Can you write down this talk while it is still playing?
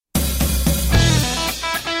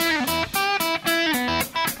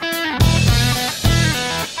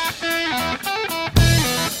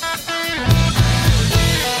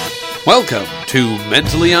Welcome to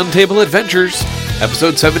Mentally Untable Adventures,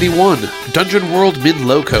 Episode 71, Dungeon World Mid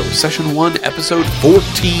Loco, Session 1, Episode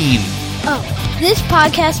 14. Oh, this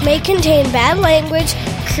podcast may contain bad language,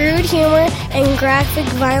 crude humor, and graphic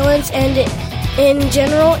violence, and in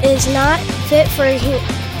general is not fit for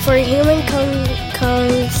human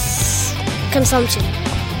consumption.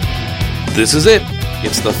 This is it.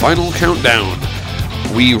 It's the final countdown.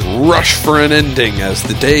 We rush for an ending as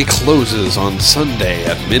the day closes on Sunday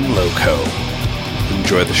at Mid Loco.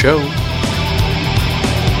 Enjoy the show.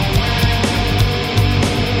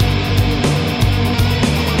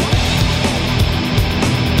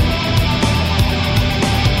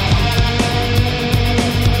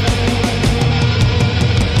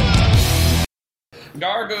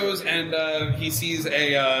 Gar goes and he sees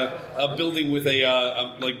a building with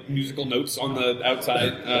like musical notes on the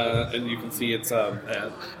outside, and you can see it's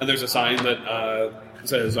and there's a sign that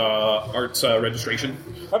says arts registration.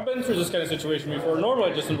 I've been through this kind of situation before. Normally,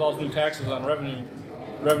 it just involves new taxes on revenue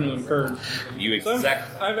incurred.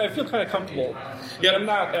 I feel kind of comfortable. Yep. I'm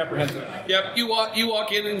not apprehensive. Yep, you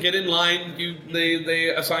walk in and get in line.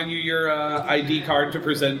 They assign you your ID card to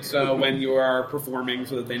present when you are performing,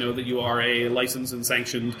 so that they know that you are a licensed and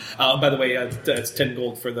sanctioned. By the way, it's 10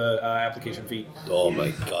 gold for the application fee. Oh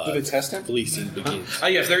my god! Do they test him? Policing begins.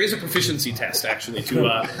 Yes, there is a proficiency test actually. Do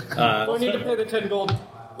I need to pay the 10 gold?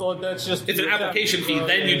 Well, that's just... It's an application fee,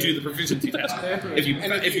 then you do the proficiency test. If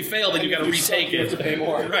you fail, then you got to retake it. To pay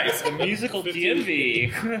more. Right. The musical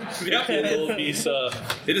DMV. Yep.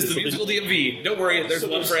 It is the musical DMV. Don't worry, there's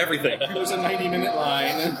one for everything. There's a 90-minute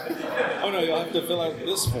line. Oh no, you'll have to fill out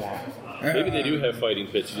this form. Maybe they do have fighting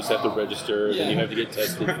pits. You just have to register, then you have to get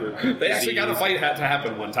tested for. They actually got a fight had to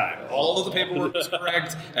happen one time. All of the paperwork was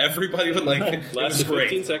correct. Everybody would like it. Last It was 15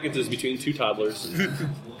 great. seconds is between two toddlers.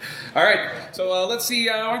 All right, so let's see.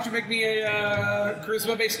 Why don't you make me a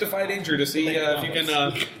charisma-based defy danger to see if you can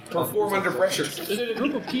perform under pressure? Is it a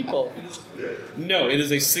group of people? No, it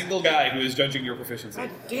is a single guy who is judging your proficiency.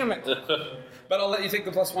 God damn it. But I'll let you take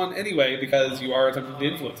the +1 anyway because you are attempting to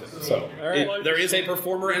influence it. So right. there is a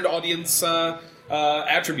performer and audience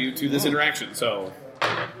attribute to this interaction. So.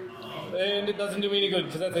 And it doesn't do me any good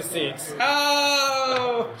because that's a 6.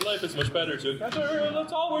 Oh! Life is much better too.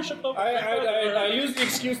 Let's all worship the. I use the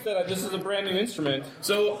excuse that this is a brand new instrument.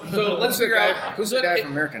 So let's figure out Who's the guy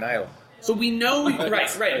from American Idol? So we know,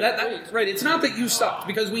 right. Right. It's not that you sucked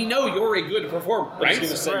because we know you're a good performer, right?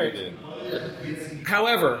 Right.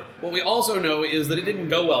 However, what we also know is that it didn't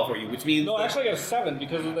go well for you, which means No, actually I got a 7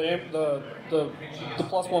 because of the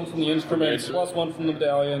 +1 from the instrument, +1 from the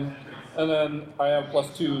medallion, and then I have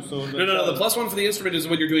 +2. So no. The +1 for the instrument is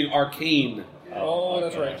when you're doing arcane. Oh,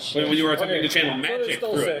 that's right. When you are attempting to channel magic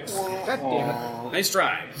so through there's it. still 6. God damn it. Nice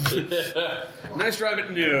try. Nice try,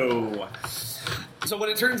 but no. So what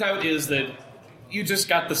it turns out is that you just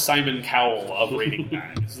got the Simon Cowell of rating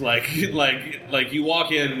bags. like you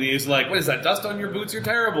walk in and he's like, "What is that? Dust on your boots? You're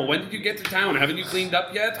terrible. When did you get to town? Haven't you cleaned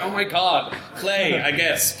up yet? Oh my god. Play, I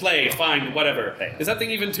guess. Play, fine, whatever. Is that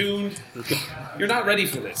thing even tuned? You're not ready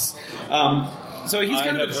for this." So he's I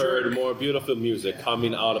kind of have a heard jerk. more beautiful music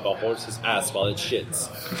coming out of a horse's ass while it shits.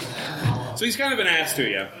 So he's kind of an ass to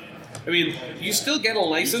you. I mean, you still get a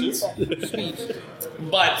license,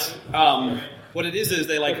 but what it is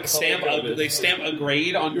they stamp a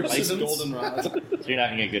grade on your license. Goldenrod. So you're not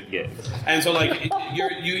going to get good gigs. And so,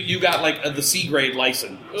 you got the C grade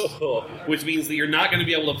license, which means that you're not going to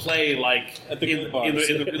be able to play At the in good bars.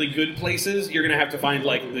 the really good places. You're going to have to find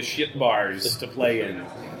the shit bars to play in.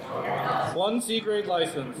 1 C grade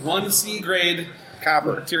license. 1 C grade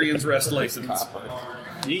Copper. Tyrion's Rest license.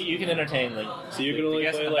 You can entertain, So you can only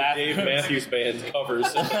guess play the like Dave bathrooms. Matthews Band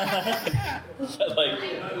covers. Look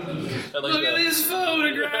at this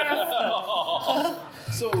photograph.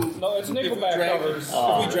 So, No, it's Nickelback covers.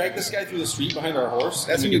 If we drag this guy through the street behind our horse,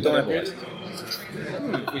 That's and when we you get don't that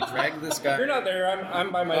upgraded? If we drag this guy... You're not there.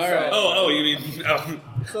 I'm by myself. Oh, you mean? Oh.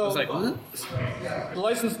 I So was like, what? the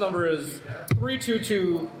license number is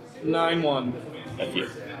 32291. That's you.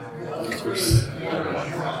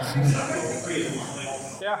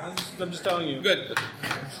 Yeah, I'm just telling you. Good.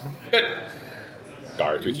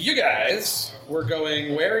 Guard. You guys, we're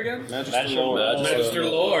going where again? Magister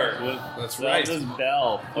Lore. That's right. This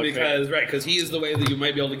bell. Okay. Because he is the way that you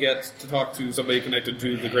might be able to get to talk to somebody connected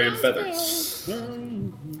to the Grand Feather.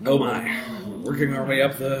 Oh my. Working our way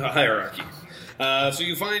up the hierarchy. So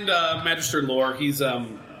you find Magister Lore. He's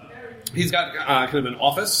got kind of an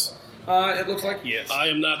office. It looks like, yes. I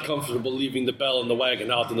am not comfortable leaving the bell and the wagon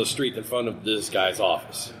out in the street in front of this guy's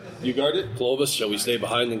office. You guard it? Clovis, shall we stay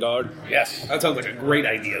behind and guard? Yes, that sounds like a great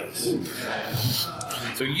idea.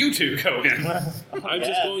 So you two go in. I'm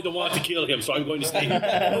just going to want to kill him, so I'm going to stay.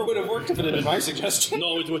 Never would have worked if it had been my suggestion.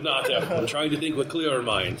 No, it would not have. I'm trying to think with clearer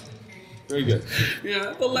mind. Very good.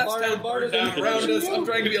 Yeah, the last Bard- town Bard burned down is around us. information. I'm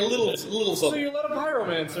trying to be a little So something. you let a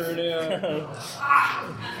pyromancer and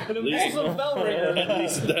an impulsive bell ringer. At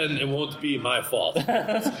least then it won't be my fault.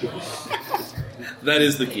 That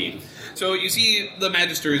is the key. So you see the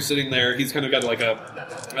Magister is sitting there. He's kind of got like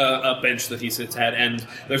a bench that he sits at, and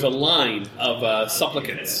there's a line of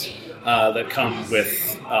supplicants that come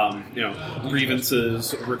with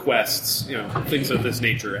grievances, requests, things of this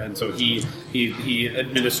nature. And so he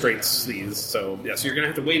administrates these. So yes, you're going to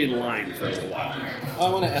have to wait in line for a little while. I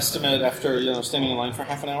want to estimate after standing in line for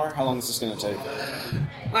half an hour, how long is this going to take?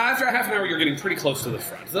 After a half an hour, you're getting pretty close to the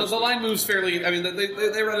front. The line moves fairly. I mean,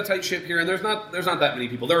 they run a tight ship here, and there's not that many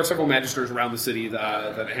people. There are several magisters around the city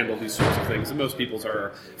that handle these sorts of things, and most people's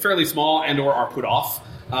are fairly small and/or are put off.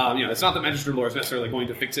 It's not that Magister Lore is necessarily going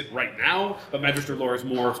to fix it right now, but Magister Lore is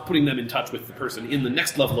more putting them in touch with the person in the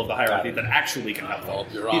next level of the hierarchy that actually can help them.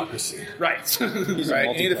 Bureaucracy. Right.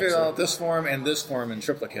 Right, you need to fill out this form and this form in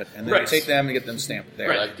triplicate, and then Right. you take them and get them stamped there.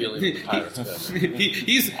 Right. Like dealing with pirates.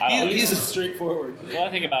 He's Straightforward. Well, I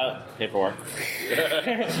think about paperwork.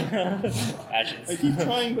 Actions. Keep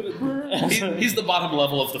trying, but it burns. he's the bottom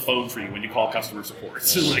level of the phone for you when you call customer support.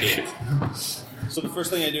 So the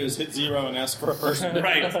first thing I do is hit 0 and ask for a person.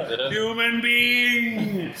 Right. Human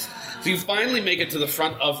being! So you finally make it to the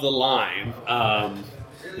front of the line,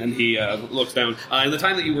 and he looks down. In the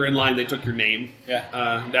time that you were in line, they took your name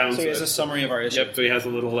down. So he has a summary of our issue. Yep, so he has a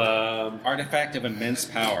little... Artifact of immense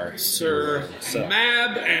power. Sir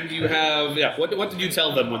Mab, and you have... Yeah, what did you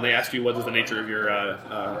tell them when they asked you what is the nature of your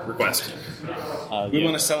request? We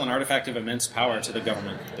want to sell an artifact of immense power to the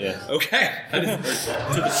government. Yeah. Okay.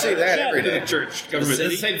 Say that every To the day. church, government. It's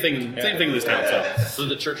the same thing in this town, so... To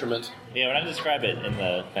the churchament. Yeah, we're not going to describe it in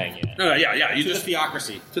the thing yet. No, yeah, you To the just...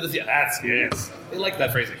 theocracy. That's yes. They like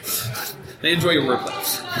that phrasing. They enjoy your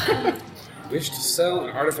wordplay. Wish to sell an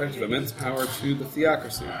artifact of immense power to the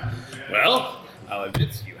theocracy. Well, I'll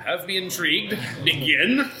admit you have me intrigued.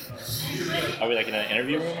 Begin. Are we like in an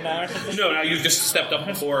interview room now or something? No, you just stepped up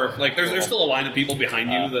before. Like, there's still a line of people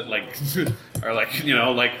behind you that are like,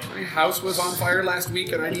 my house was on fire last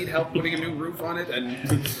week and I need help putting a new roof on it.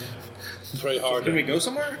 And Pray hard. Can we go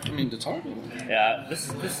somewhere? I mean, to talk? Yeah, this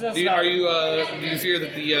is do you fear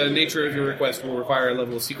that the nature of your request will require a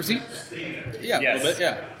level of secrecy? Yeah, Yes. a little bit,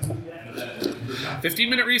 yeah.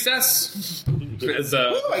 15-minute recess. As,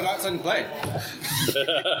 Ooh, I got something to play.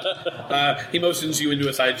 he motions you into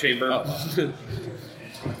a side chamber.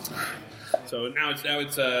 So now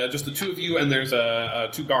it's just the two of you, and there's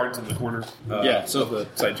two guards in the corner. So of the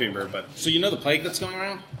side chamber. But So you know the plague that's going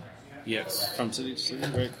around? yes, From city to city,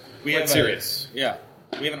 right? We quite have serious. We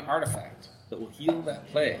have an artifact that will heal that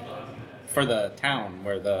plague for the town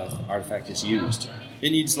where the artifact is used.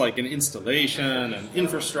 It needs like an installation and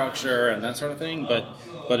infrastructure and that sort of thing,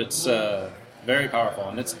 but it's very powerful,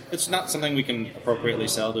 and it's not something we can appropriately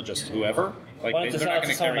sell to just whoever. Like Why don't you they're sell not it going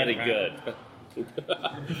to to carry somebody it around, good? but-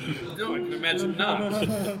 No, I can imagine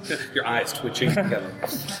not. Your eyes twitching. You got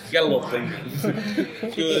a little thing.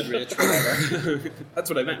 Good, rich, whatever. That's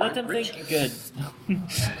what I meant. Let them think you're good.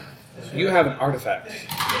 You have an artifact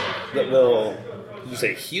that will, did you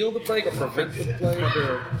say heal the plague or prevent the plague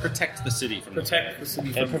or Protect the city from the protect the city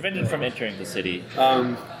And from... prevent it from entering the city.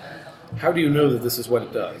 How do you know that this is what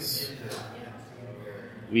it does?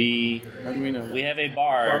 We How do we know? have a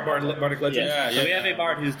bard. Bardic legend? Yeah, So we have a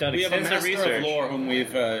bard who's done We have a extensive master research. of lore whom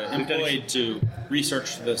we've employed to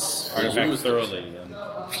research this artifact thoroughly,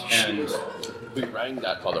 and We rang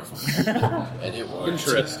that motherfucker. And it worked.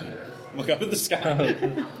 Interesting. look up at the sky.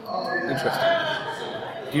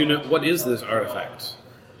 Interesting. Do you know what is this artifact?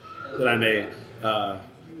 That I may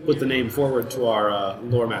put the name forward to our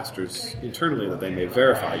lore masters internally, that they may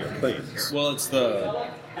verify your claims. Well, it's the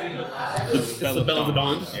The Bell of the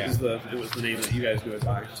Dawn Yeah. it was the name that you guys knew it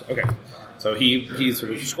by. So, okay. So he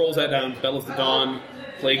sort of scrolls that down. Bell of the Dawn,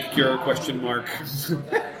 plague cure ?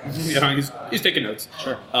 He's taking notes.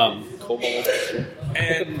 Sure. Kobold.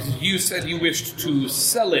 And you said you wished to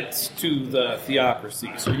sell it to the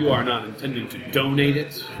theocracy, so you are not intending to donate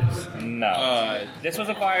it. No. This was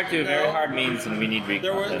acquired through a very hard means, and we need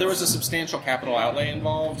recompense. There was a substantial capital outlay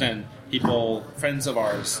involved, and friends of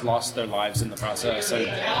ours, lost their lives in the process. And,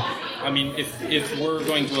 I mean, if we're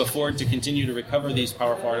going to afford to continue to recover these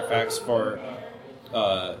powerful artifacts for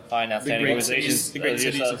Fine, the outstanding great organizations. cities, the great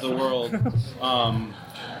cities of the world, All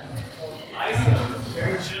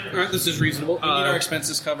right, this is reasonable. we need our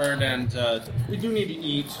expenses covered, and we do need to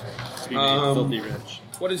eat to be made filthy rich.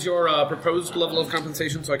 What is your proposed level of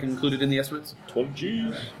compensation so I can include it in the estimates? 20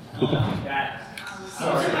 G's.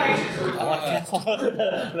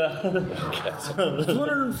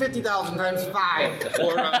 250,000 times 5.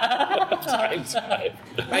 Or, Times 5.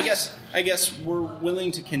 I guess we're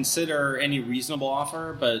willing to consider any reasonable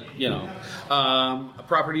offer, but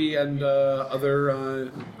property and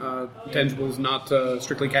other tangibles, not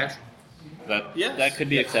strictly cash. That could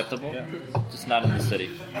be acceptable. Just not in the city.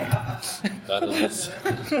 That is.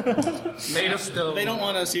 made of stone. They don't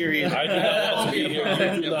want us here either. I do not want to be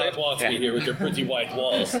here. You do not want me here with your pretty white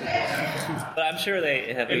walls. But I'm sure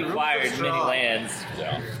they have acquired many lands.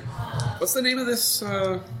 Yeah. What's the name of this?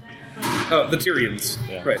 The Tyrians.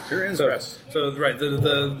 Yeah. Right. Tyrion's So, Rest. so right,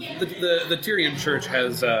 the Tyrian Church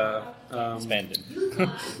has Expanded.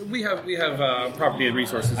 we have property and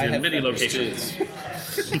resources in many locations.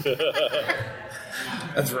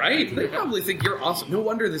 That's right. They probably think you're awesome. No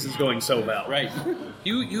wonder this is going so well. Right.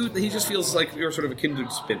 He just feels like you're sort of a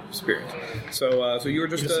kindred spirit. So you were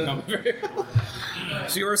just.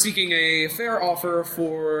 So you are seeking a fair offer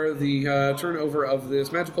for the turnover of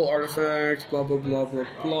this magical artifact. Blah blah blah blah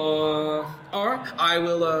blah. All right. I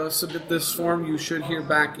will submit this form. You should hear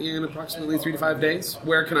back in approximately 3 to 5 days.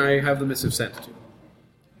 Where can I have the missive sent to?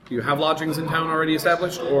 Do you have lodgings in town already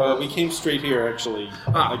established, or We came straight here, actually.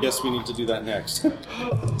 Ah. I guess we need to do that next.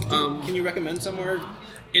 Can you recommend somewhere?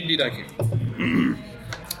 Indeed, I can.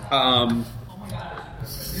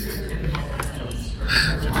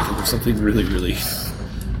 There's something really.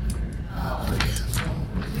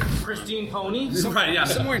 Christine Pony? Right, yeah.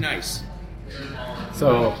 Somewhere nice.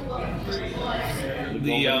 So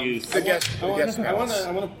The I guess. I want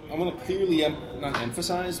to clearly not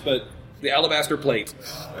emphasize, but the alabaster plate.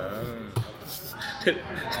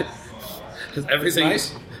 Because everything,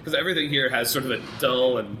 nice. because everything here has sort of a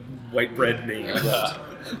dull and white bread name.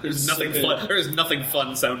 There's nothing fun. There is nothing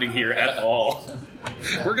fun sounding here at all.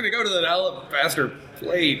 We're gonna go to that alabaster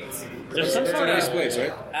plate. There's some it's a sort nice of place,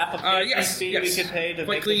 right? application Yes, fee yes. we could pay to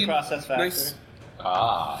Quite make clean, this process faster. nice.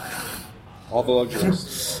 All the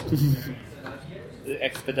luxuries. The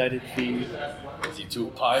expedited fee. Is he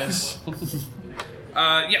too pious?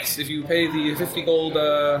 Yes, if you pay the 50 gold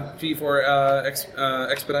fee for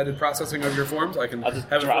expedited processing of your forms, I can I'll just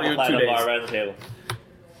have it drop for you a in 2 platinum bar days. right on the table.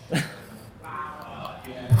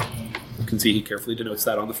 You can see he carefully denotes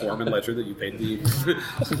that on the form and ledger that you paid the.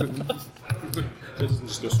 It doesn't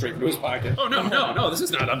just go straight into his pocket. Oh no! This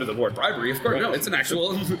is not under the board bribery. Of course, no. It's an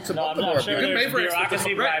actual. It's No, I'm above the not board. sure You can pay there's for extra-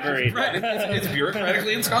 bureaucracy right, bribery. Right, it's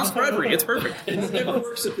bureaucratically ensconced bribery. It's perfect. It never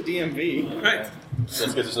works at the DMV. Right. Let's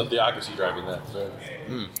get there's no theocracy driving that. So.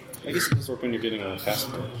 I guess it does work when you're getting a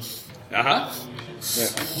passport.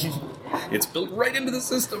 It's built right into the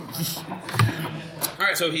system. All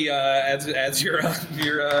right, so he adds your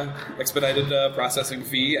expedited processing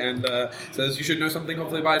fee and says you should know something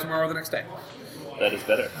hopefully by tomorrow or the next day. That is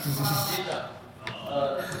better.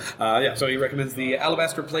 So he recommends the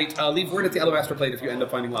alabaster plate. Leave word at the alabaster plate if you end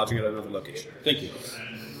up finding lodging at another location. Thank you.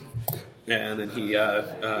 And then he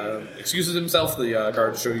excuses himself. The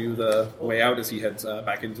guards show you the way out as he heads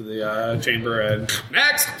back into the chamber. And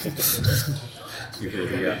next, you hear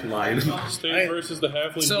the line. State versus the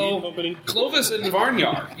Halfling Meat So, Company. Clovis and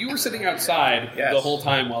Varnyar, you were sitting outside Yes. the whole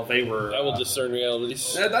time while they were. I will discern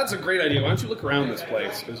realities. That's a great idea. Why don't you look around this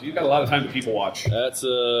place? Because you've got a lot of time to people watch. That's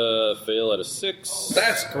a fail out of 6.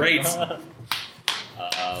 That's great.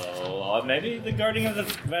 Well, maybe the guarding of the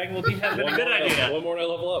wagon will have been a good idea. One more and I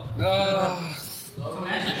level up.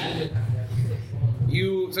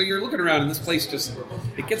 So you're looking around, and this place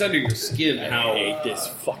it gets under your skin how this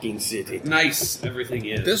fucking city. nice everything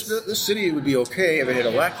is. This city would be okay if it had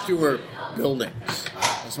a lot fewer buildings.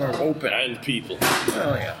 It's more open. And people.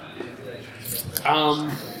 Oh yeah.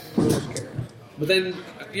 But then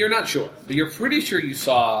you're not sure. But you're pretty sure you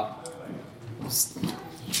saw. Is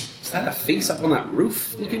that a face up on that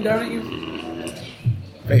roof looking down at you?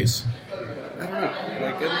 Face. I don't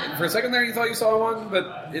know. For a second there, you thought you saw one,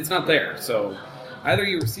 but it's not there. So either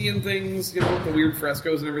you were seeing things, with the weird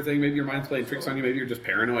frescoes and everything. Maybe your mind's playing tricks on you. Maybe you're just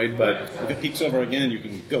paranoid. But If it peeks over again, you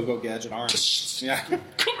can go gadget arm. Yeah.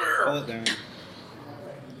 come here. Pull it down.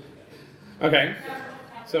 Okay.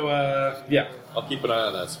 So yeah. I'll keep an eye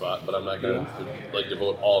on that spot, but I'm not going to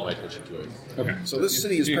devote all my attention to it. Okay. So this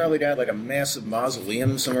city has probably got like a massive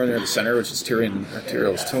mausoleum somewhere near the center, which is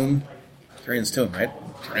Tyrion's tomb. Tyrion's tomb, right?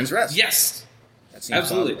 Tyrion's Rest. Yes. That seems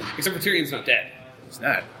Absolutely. plausible. Except for Tyrion's not dead. It's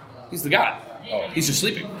not. He's the god. Oh. He's just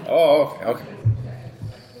sleeping. Oh, okay.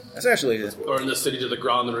 That's actually Burn the city to the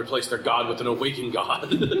ground and replace their god with an awakened god.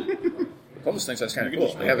 Clovis thinks that's kind of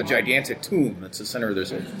cool. They have a gigantic tomb that's the center of their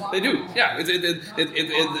city. They do, yeah.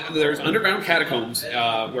 There's underground catacombs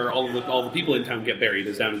where all the people in town get buried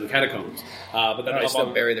is down in the catacombs. But then They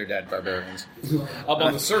still bury their dead barbarians. up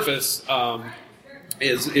on the surface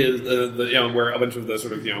is the where a bunch of the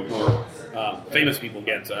sort of more famous people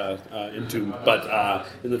get entombed. But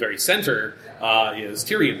in the very center is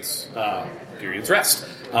Tyrion's Rest,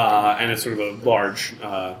 and it's sort of a large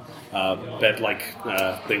bed-like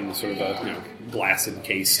thing, sort of a glass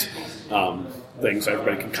encased thing, so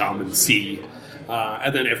everybody can come and see.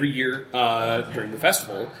 And then every year during the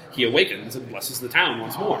festival, he awakens and blesses the town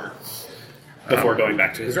once more before going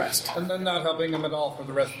back to his rest. And then not helping him at all for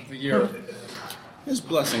the rest of the year. His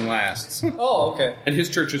blessing lasts. Oh, okay. And his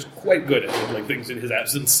church is quite good at handling things in his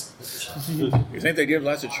absence. You think they give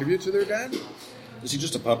lots of tribute to their dad? Is he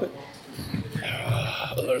just a puppet?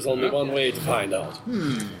 There's only one way to find out.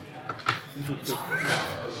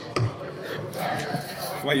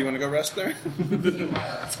 Why, you want to go rest there?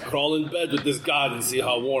 Crawl in bed with this god and see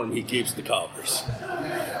how warm he keeps the covers.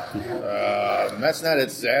 That's not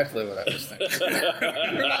exactly what I was thinking.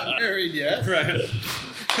 You're not married yet. Right.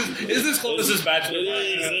 Is this Clovis's bachelor?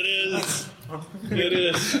 It is. It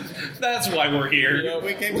is. That's why we're here.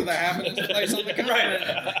 We came to the happenings place on the continent.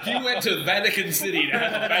 Right. You went to Vatican City to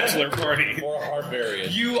have a bachelor party. Or a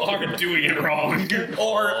barbarian. You are doing it wrong.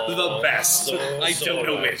 Or the best. I don't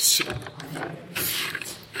know which.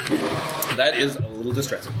 That is a little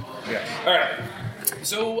distressing. Yeah. All right.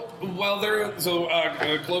 So while they're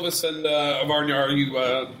Clovis and Varnyar,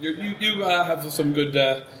 you have some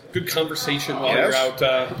good conversation while Yes. you're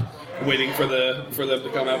out waiting for them to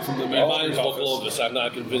come out from the main Mine's office. Clovis. I'm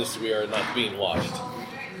not convinced we are not being watched.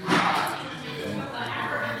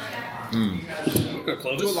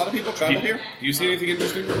 Clovis? Do a lot of people travel here? Do you see anything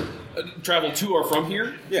interesting? Travel to or from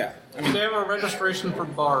here? Yeah. I They have a registration for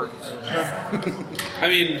bards. I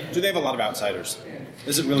mean, do they have a lot of outsiders?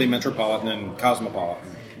 Is it really metropolitan and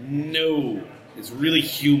cosmopolitan? no. It's really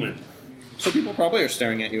human. So people probably are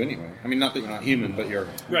staring at you anyway. I mean, not that you're not human, but you're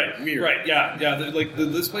weird. Right, yeah.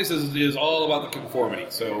 This place is all about the conformity.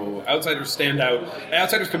 So outsiders stand out.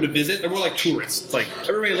 Outsiders come to visit. They're more like tourists. Like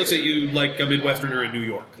everybody looks at you like a Midwesterner in New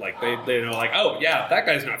York. Like they know, like, oh yeah, that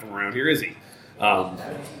guy's not from around here, is he?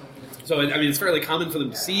 So I mean, it's fairly common for them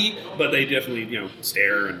to see, but they definitely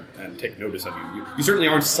stare and take notice of you. You certainly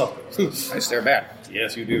aren't subtle. I stare back.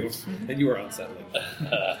 Yes, you do, and you are unsettling. Do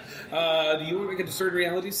you want to make a discern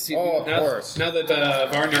realities? See, Oh, of course. Now that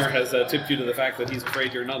Varnyar has tipped you to the fact that he's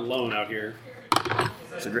afraid you're not alone out here.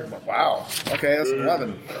 It's a great, wow. Okay, that's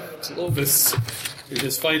 11. Clovis, in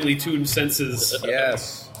his finely tuned senses.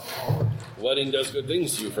 Yes. Wedding does good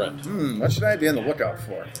things to you, friend. What should I be on the lookout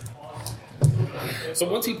for? So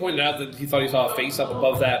once he pointed out that he thought he saw a face up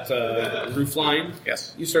above that roof line,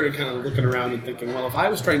 Yes. you started kind of looking around and thinking, well, if I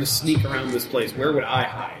was trying to sneak around this place, where would I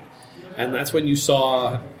hide? And that's when you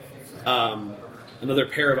saw another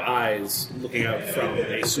pair of eyes looking out from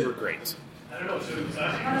a sewer grate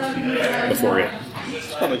before you.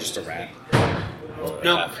 It's probably just a rat.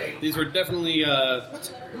 No, these were definitely, I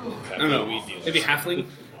don't know, maybe halfling.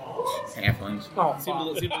 Halflings. Oh, Seemed a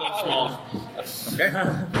little small. Okay.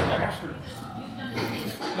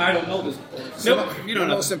 I don't know this. Nope, you The don't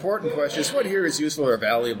know. most important question is what here is useful or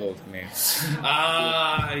valuable to me?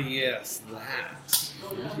 Ah, yes, that.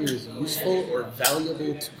 What here is useful or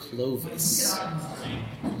valuable to Clovis?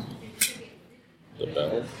 The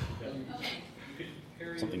bell.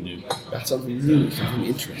 Something new. That's something new, something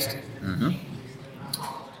interesting.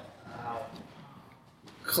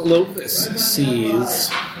 Clovis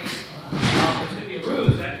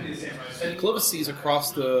sees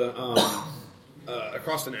across an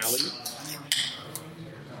alley.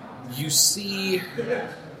 You see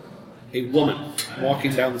a woman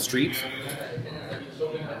walking down the street,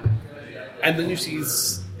 and then you see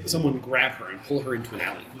someone grab her and pull her into an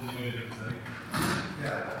alley.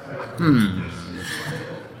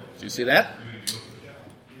 Do you see that?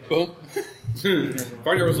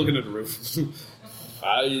 Varnyar was looking at the roof.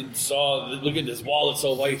 I saw. Look at this wall; it's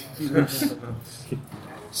so white.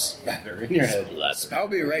 Spatter in your head. That's I'll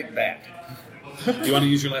be right back. Do you want to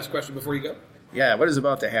use your last question before you go? Yeah, what is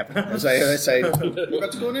about to happen? As I We're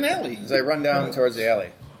about to go in an alley. run down towards the alley,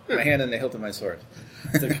 my hand in the hilt of my sword.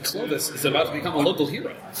 Clovis is about to become a local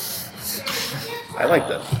hero. I like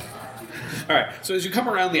that. All right. So as you come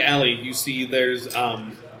around the alley, you see there's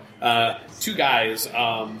two guys.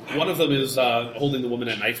 One of them is holding the woman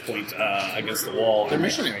at knife point against the wall. They're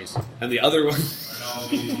missionaries. And the other one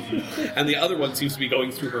seems to be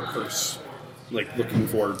going through her purse, like looking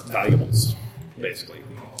for valuables, basically.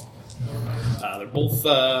 They're both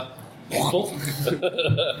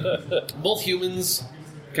both humans,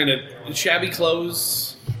 kind of shabby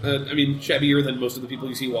clothes. I mean, shabbier than most of the people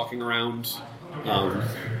you see walking around.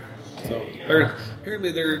 So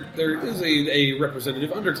apparently there is a representative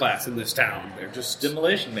underclass in this town. They're just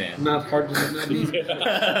Demolition Man. not hard to not easy.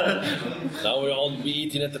 Now we all be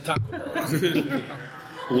eating at the Taco Bell.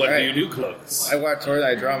 What Right. do you do, clothes? I walk toward it,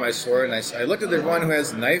 I draw my sword, and I look at the one who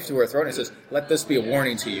has the knife to her throat, and it says, "Let this be a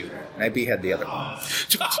warning to you." And I behead the other one.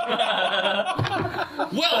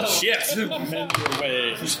 Well, shit.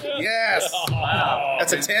 Yes! Wow.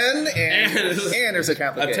 That's a 10, and there's a A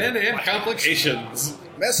complication. 10 and complications.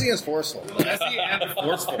 Messy and forceful. Messy and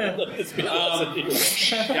forceful. Yeah,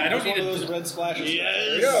 I don't need Those to. red splashes.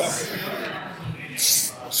 Yes.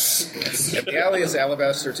 And the alley is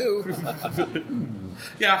alabaster, too.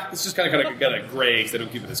 Yeah, it's just kind of gray because they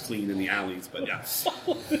don't keep it as clean in the alleys. But yeah,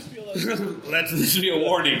 let this be a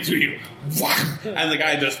warning to you. And the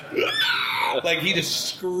guy just he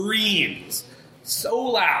just screams so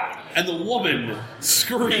loud, and the woman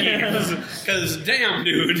screams because damn,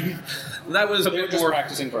 dude, that was a They're bit just more.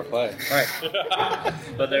 practicing for a play. Right.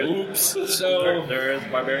 But there, So there is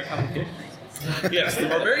barbarian complication. yes, the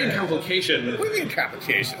barbarian complication What do you mean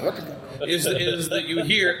complication? What the... is that you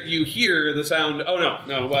hear the sound. Oh no!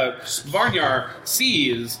 Varnyar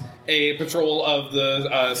sees a patrol of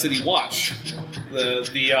the city watch.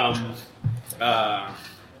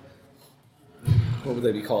 What would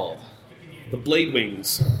they be called? The Blade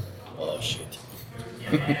Wings. Oh shit!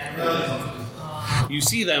 You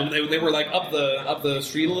see them. They were like up the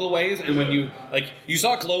street a little ways, and when you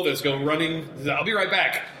saw Clovis go running. I'll be right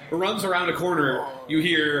back. Runs around a corner. You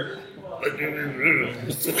hear.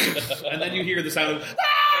 And then you hear the sound of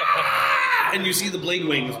 "Ah!" and you see the Blade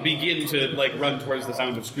Wings begin to run towards the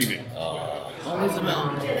sound of screaming.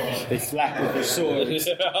 They slap with their swords.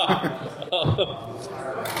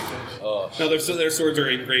 No, their swords are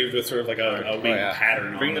engraved with sort of like a wing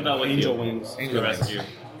pattern. Bring the bell with Angel you. wings. The rescue.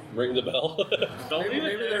 Ring the bell. Don't leave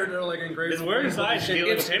Maybe it there. they're like engraved. It's wearing side shield.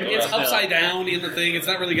 It's upside down in the thing. It's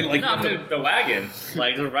not really gonna No, I'm in the wagon.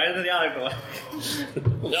 Like right into the alley.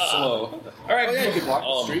 slow. All right, Oh yeah, you could walk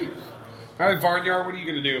the street. all right, Varnyar, what are you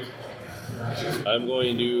gonna do? I'm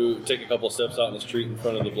going to take a couple steps out in the street in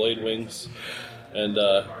front of the Blade Wings, and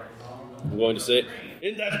I'm going to say,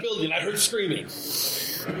 "In that building, I heard screaming."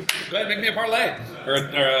 Go ahead, make me a parlay or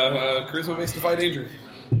a charisma-based defy danger,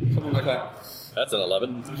 something like that. That's an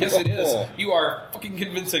 11. Yes, it is. You are fucking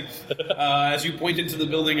convincing as you point into the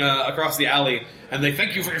building across the alley, and they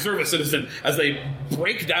thank you for your service, citizen, as they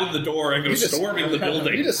break down the door and go storming the You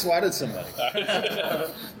building. just swatted somebody.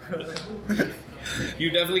 You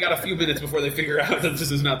definitely got a few minutes before they figure out that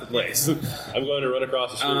this is not the place. I'm going to run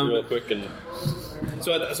across the street real quick and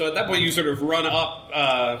So at that point, you sort of run up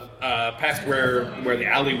past where the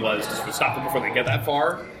alley was to sort of stop them before they get that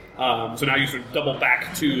far. So now you sort of double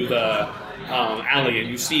back to the alley, and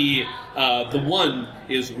you see the one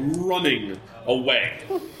is running away.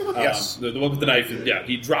 Yes. The one with the knife, yeah,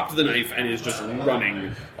 he dropped the knife and is just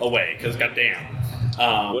running away, because goddamn.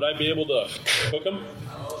 would I be able to hook him?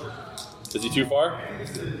 Is he too far?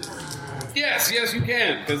 Yes, you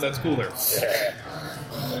can, because that's cooler.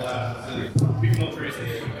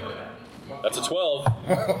 That's a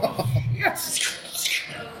 12. Yes.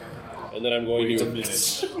 And then I'm going to...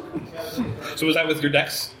 So was that with your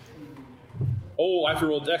dex? Oh, I have to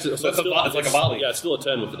roll dex. So It's like a volley. Yeah, it's still a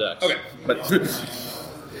 10 with the dex. Okay, but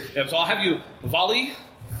yeah, so I'll have you volley,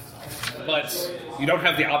 but you don't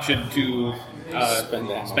have the option to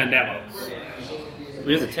spend ammo.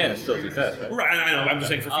 We have a 10, it's still success, right? Right, I know. I'm just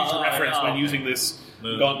saying for future Oh, reference oh. when using this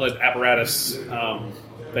Move. gauntlet apparatus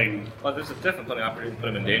thing. Well, there's a different putting opportunity to put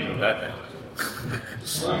him in danger with that thing.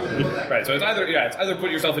 Right, so it's either put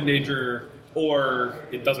yourself in danger or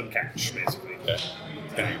it doesn't catch, basically. Okay.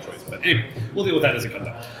 It's kind of your choice. But anyway, we'll deal with that as it comes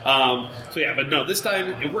up. So yeah, but no, this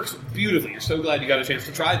time it works beautifully. You're so glad you got a chance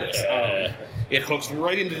to try this. It hooks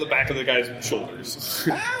right into the back of the guy's shoulders.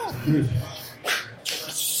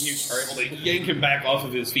 You are able to yank him back off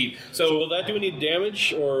of his feet. So will that do any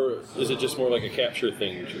damage, or is it just more like a capture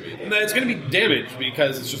thing? No, it's going to be damage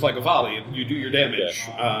because it's just like a volley. You do your damage,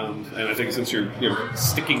 Okay. and I think since you're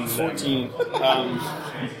sticking 14,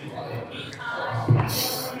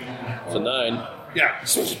 It's a 9. yeah.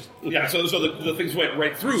 So the things went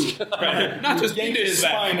right through, right? Not just into his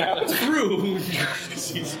back, through.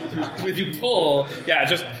 When you pull, yeah,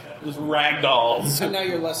 just Just ragdolls. And now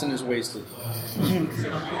your lesson is wasted.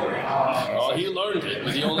 Oh, he learned it,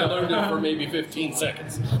 but he only learned it for maybe 15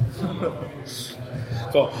 seconds.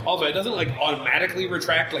 So also, it doesn't like automatically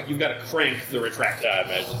retract. Like you've got to crank the retract. Yeah, I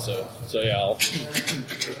imagine so. So yeah, I'll.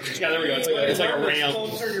 Yeah, there we go. It's like a ram.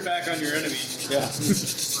 Don't turn your back on your enemy. Yeah.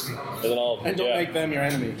 And then I'll. And don't yeah. make them your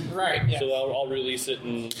enemy. Right. Yeah. So I'll release it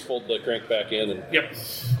and fold the crank back in, and Yep.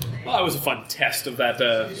 Well, that was a fun test of that.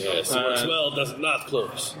 yes, it works well. Does not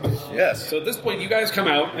close. Yes. So at this point, you guys come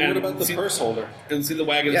out and What about the see, purse holder? and see the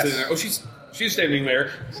wagon Yes. sitting there. Oh, she's standing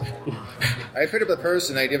there. I pick up the purse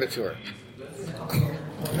and I give it to her.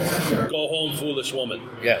 Go home, foolish woman.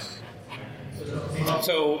 Yes.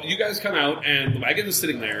 So you guys come out and the wagon is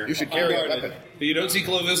sitting there. You should carry a weapon. But you don't see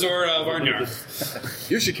Clovis or Varnyard.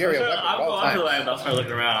 You should carry a weapon at I'll all go on to the times. land. I'll start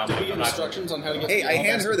looking around. Did we get instructions on how to get Hey, to I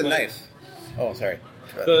hand her the Alabaster knife. Oh, sorry.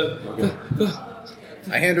 The,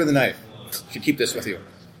 I hand her the knife. You should keep this with you.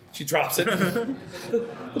 she drops it. The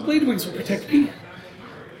blade wings will protect me.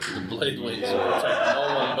 The blade wings will protect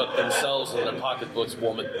no one but themselves and their pocketbooks,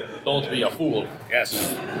 woman. Don't be a fool.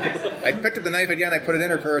 Yes. I picked up the knife again. I put it in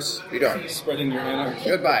her purse. You're done. plate? Spreading your anarchy.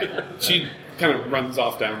 Goodbye. She kind of runs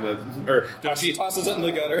off down the, or no, She tosses it in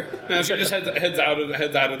the gutter. no, she just heads out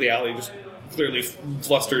of the alley, just clearly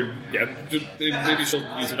flustered. Yeah, just, maybe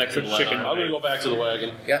she'll use an extra chicken. I'm gonna go back to the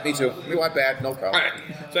wagon. Yeah, me too. We want bad. No All problem.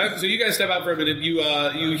 right, so you guys step out for a minute.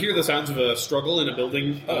 You hear the sounds of a struggle in a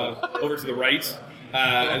building over to the right.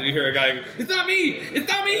 And you hear a guy, "It's not me! It's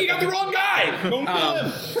not me! You got the wrong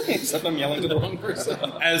guy!" Except I'm yelling to the wrong person.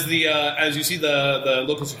 As you see the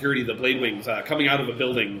local security, the Blade Wings, coming out of a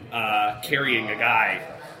building, carrying a guy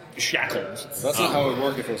shackled. That's not how it would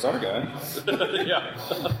work if it was our guy.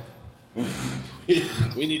 Yeah.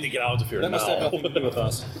 We need to get out of here That must have now. nothing to do with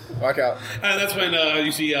us. Watch out. And that's when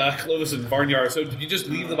you see Clovis and Barnyard. So did you just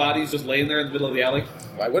leave the bodies just laying there in the middle of the alley?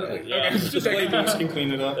 Why wouldn't we? Yeah. Just Blade Wings can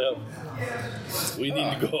clean it up. Yep. We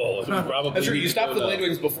need to go. Probably That's true. need You to stopped go the now. Blade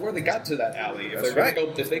Wings before they got to that alley. If That's they're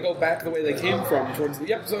right. if they go back the way they came from towards the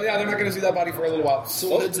so yeah, they're not going to see that body for a little while. So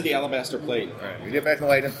we'll head to the Alabaster Plate. All right, we get back in the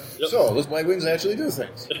light. Yep. So, those Blade Wings actually do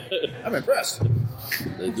things. I'm impressed.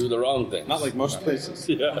 They do the wrong thing. Not like most places.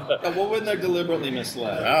 Yeah. Well, when they're deliberately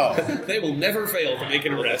misled. Oh. They will never fail to make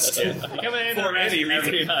an arrest. Come in For any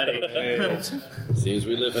reason. everybody. Seems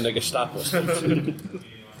we live in a Gestapo station.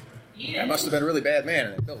 I must have been a really bad man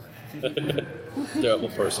in that building. Terrible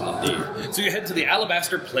person indeed. So you head to the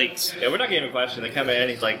Alabaster Plate. Yeah, we're not getting a question. They come in,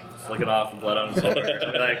 he's like flicking off the blood on his shoulder.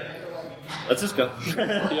 I'm like, let's just go. Yep.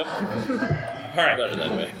 All right. Better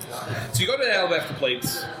that way. So you go to the Alabaster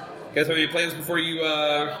Plates. You guys have any plans before you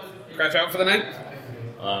crash out for the night?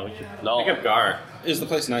 We should No. pick up Gar. Is the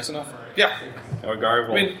place nice enough? Yeah. Or Gar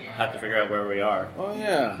will I mean- have to figure out where we are. Oh,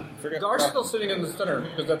 yeah. Gar's still sitting in the center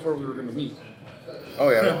because that's where we were going to meet. Oh,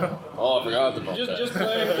 yeah. Oh, I forgot about that. Just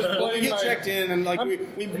playing. Well, we get my- checked in and like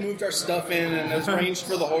we moved our stuff in and it's arranged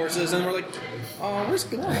for the horses and we're like, oh, where's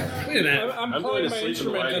Gar? Wait a minute. I'm I'm playing going to my sleep in the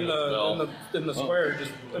instrument wagon in as well. the square.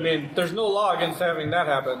 Just, I mean, there's no law against having that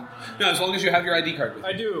happen. No, as long as you have your ID card with you.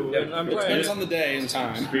 I do, Yep. and I'm It playing. depends on the day and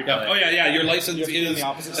time. Yeah. Oh yeah. Your license You have to be is on the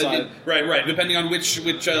opposite side. Right. Depending on which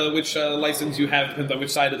license you have, depends on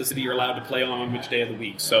which side of the city you're allowed to play on which day of the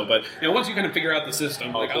week. So, but once you kind of figure out the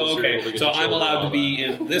system, like, close oh, you're able okay, to get so the I'm children allowed and to all be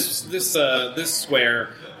in this square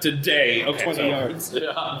today. Okay, 20 so yards.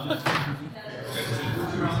 Yeah.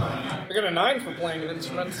 I got a 9 for playing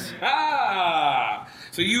instruments.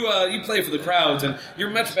 So you play for the crowds, and you're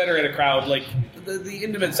much better at a crowd. Like the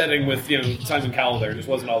intimate setting with Simon Cowell there just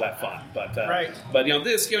wasn't all that fun. But Right. But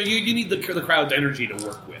this you need the crowd's energy to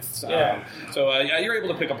work with. So, Yeah. So you're able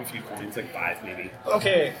to pick up a few coins, like 5 maybe.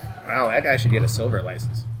 Okay. Wow, that guy should get a silver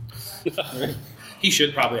license. He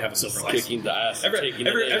should probably have a silver license. Kicking the ass. taking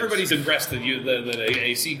the names. Everybody's impressed that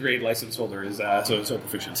a C grade license holder is so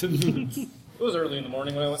proficient. It was early in the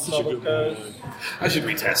morning when I went and saw those guys. I should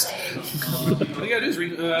retest. All you gotta do is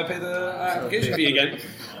pay the application fee again.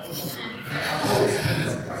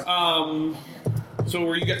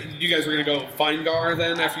 So you guys were gonna go find Gar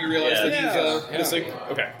then after you realized that he's missing?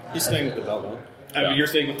 Okay. He's staying with the bell one. You're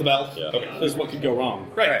staying with the bell? Yeah. Okay. Because what could go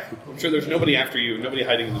wrong? Right. I'm sure there's nobody after you, nobody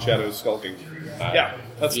hiding in the shadows skulking. Yeah,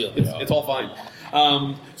 it's all fine.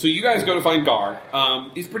 So you guys go to find Gar.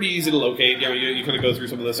 He's pretty easy to locate. You kind of go through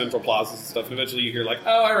some of the central plazas and stuff, and eventually you hear like,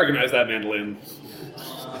 oh, I recognize that mandolin.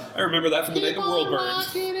 I remember that from the night the world burned.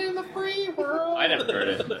 I never heard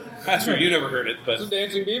it. That's right, you never heard it, but The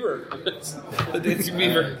Dancing Beaver. the Dancing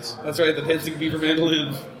Beaver. That's right, the Dancing Beaver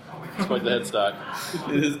mandolin. It's quite the headstock.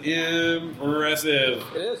 It is impressive.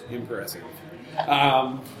 It is. Impressive.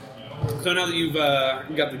 So now that you've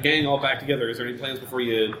got the gang all back together, is there any plans before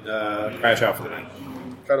you crash out for the night?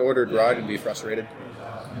 Try to order grog and be frustrated.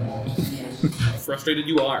 Frustrated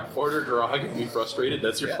you are. Order grog and be frustrated.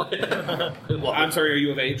 That's your plan. Well, I'm sorry, are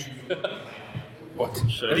you of age? What?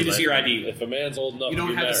 I need to see your ID. If a man's old enough You to don't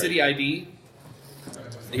be have a married. city ID?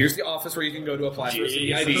 Here's the office where you can go to apply for a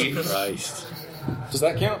city ID. Jesus Christ. Does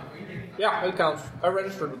that count? Yeah, it counts. I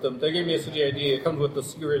registered with them. They gave me a city ID. It comes with the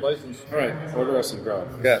security license. All right. Order us some grog.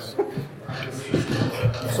 Yes.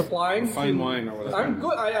 Supplying Fine wine or whatever. I'm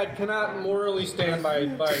good. I cannot morally stand by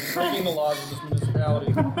breaking the laws of this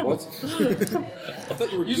municipality. What? I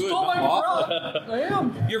thought you were You good. stole my not awful. umbrella. I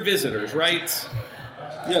am. You're visitors, right?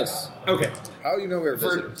 Yes. Okay. How do you know we're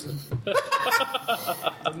visitors? I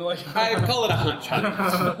call it a hunch.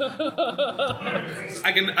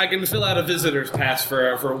 I can fill out a visitor's pass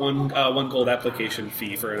for one gold application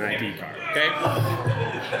fee for an ID card.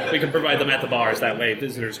 Okay, we can provide them at the bars. That way,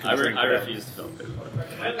 visitors can drink. I refuse to film it.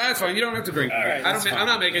 That's fine. You don't have to drink. right, I'm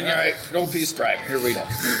not making you. All right, don't be scribe. Here we go.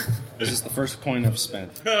 This is the first coin I've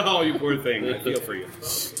spent. Oh, you poor thing. I feel for you.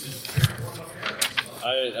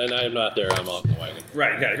 I am not there. I'm off the wagon.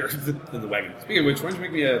 Right? Yeah, you're in the wagon. Speaking of which, why don't you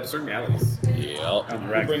make me a discern realities Yeah. on the We'll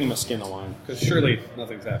rack? bring him a skin of wine. Because surely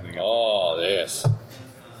nothing's happening. Oh, yes.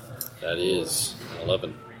 That is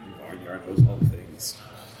 11. Barnyard knows all things.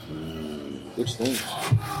 Which thing?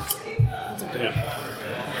 Damn.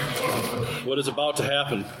 What is about to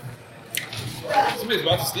happen? Somebody's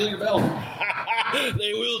about to steal your bell.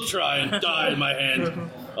 They will try and die in my hand.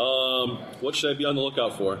 What should I be on the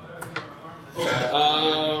lookout for?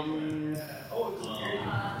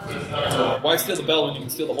 Why steal the bell when you can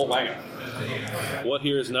steal the whole wagon? What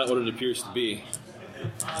here is not what it appears to be.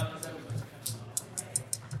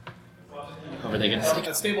 Are they going to stick?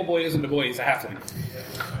 A stable boy isn't a boy; he's a halfling.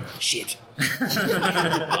 Shit.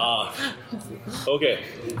 Okay.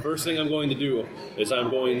 First thing I'm going to do is I'm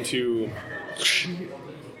going to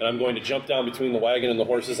jump down between the wagon and the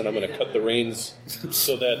horses, and I'm going to cut the reins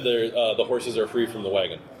so that the horses are free from the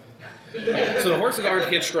wagon. So the horses aren't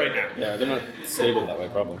hitched right now. Yeah, they're not stable that way,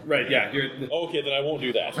 probably. Right? Yeah. Okay, then I won't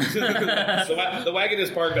do that. The wagon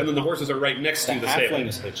is parked, and then the horses are right next to the stable. Halfling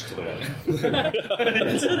is hitched to the wagon.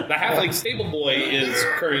 The halfling stable boy is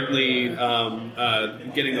currently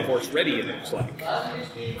getting the horse ready. It looks like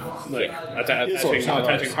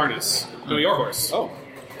attaching harness. No, your horse. Oh,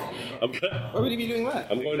 I'm why would he be doing that?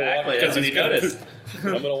 going to Exactly, walk. that's what he noticed. I'm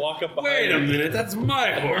going to walk up behind. Wait a minute, that's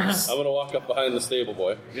my horse. I'm going to walk up behind the stable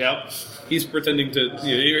boy. Yep. He's pretending to.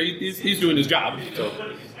 He's doing his job. So.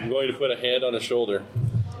 I'm going to put a hand on his shoulder.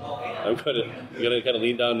 I'm going to kind of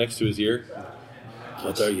lean down next to his ear.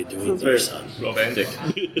 What are you doing there, son? Romantic.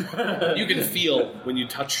 You can feel when you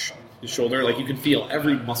touch his shoulder, like you can feel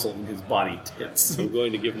every muscle in his body tense. I'm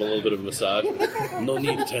going to give him a little bit of a massage. No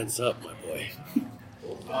need to tense up, my boy.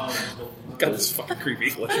 God, this is fucking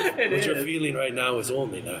creepy. What you're feeling right now is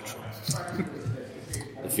only natural.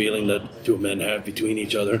 The feeling that two men have between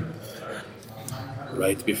each other.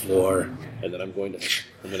 Right before, and then I'm going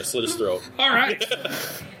to slit his throat. All right.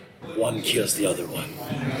 One kills the other one.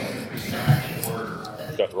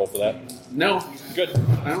 Do I have to roll for that? No, Good.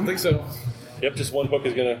 I don't think so. Yep, just one hook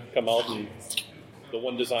is going to come out, and the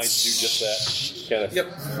one designed to do just that. Kind of. Yep.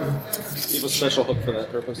 You have a special hook for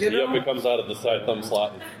that purpose? You know- Yep, it comes out of the side thumb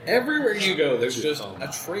slot. Everywhere you go, there's just a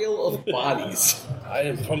trail of bodies. I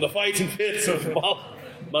am from the fighting pits of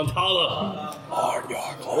Montala.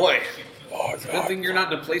 Boy. Good thing you're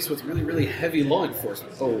not in a place with really, really heavy law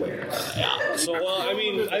enforcement. Oh, wait. So, I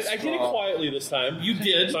mean, I did it quietly this time. You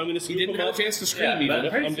did. So I'm going to You scoop didn't him have up. a chance to scream But even.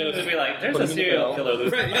 pretty I'm soon gonna it'll be like, there's put a him in the serial bell. killer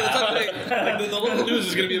loose. Right, yeah, that's what I'm saying. Like, the local news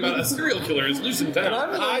is going to be about a serial killer is loose in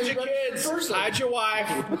town. Hide your kids. Hide your wife.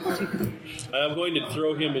 I'm going to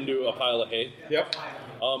throw him into a pile of hay. Yep.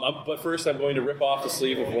 But first, I'm going to rip off the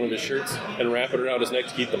sleeve of one of his shirts and wrap it around his neck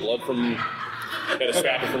to keep the blood from kind of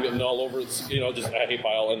scrap it from getting all over. It's, just a hay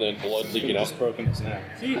pile and then blood leaking out. Broken his neck.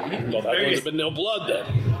 Well, that would have been no blood then.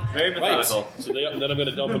 Very methodical. So then I'm going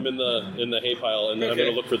to dump him in the hay pile, and then I'm Okay.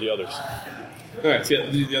 going to look for the others. All right, so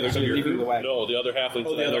the others are Leaving the wagon. No, the other halflings.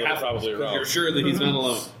 Oh, the other halflings. probably around. You're sure that he's not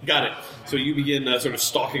alone. Got it. So you begin sort of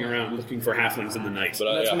stalking around looking for halflings in the night.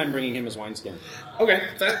 But That's yeah. when I'm bringing him his wineskin. Okay,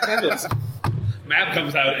 fabulous. Map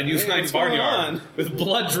comes out and you find what's going Barnyard on? with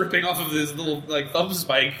blood dripping off of his little thumb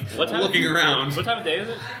spike, What time looking around. What time of day is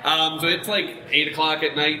it? So it's like 8 o'clock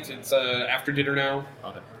at night. It's after dinner now.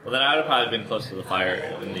 Okay. Well, then I would have probably been close to the fire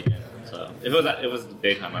in the end. So if it was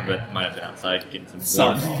daytime, I might have been outside getting some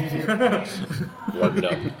sun. Warmed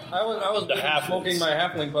up. I was The halflings. smoking my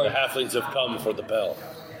halfling The pipe. halflings have come for the bell.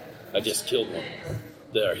 I just killed one.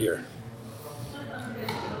 They are here.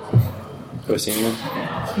 Do I see anyone?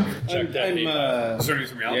 Check that hay pile. I'm Discerning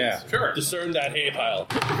some realities. Yeah. Sure. Discern that hay pile.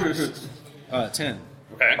 10.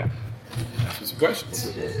 Okay. Ask me some questions.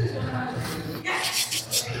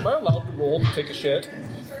 Am I allowed to roll to take a shit?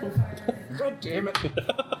 God damn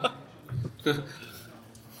it.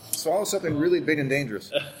 Swallow something really big and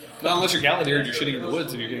dangerous. Not unless you're Gallagher and you're shitting in the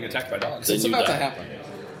woods and you're getting attacked by dogs. Then What's you about to die. happen?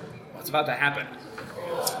 What's about to happen?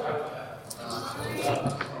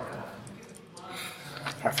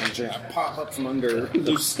 Pop up from under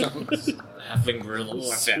loose stones. Halfling gorilla.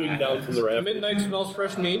 Swing down from the raft. Midnight smells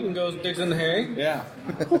fresh meat and goes digs in the hay. Yeah.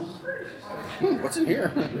 What's in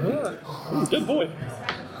here? Good boy.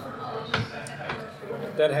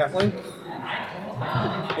 That halfling.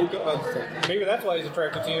 Oh god. Maybe that's why he's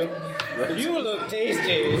attracted to you. You look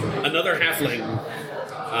tasty. Another halfling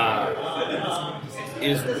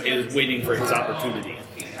is waiting for his opportunity,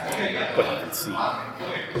 but he can see.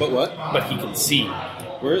 But what? But he can see.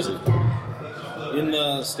 Where is it? In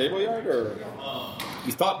the stable yard or?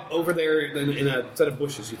 You thought over there in a set of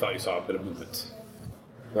bushes, you thought you saw a bit of movement.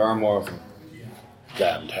 There are more of them.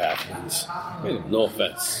 Damned halflings. No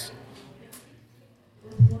offense.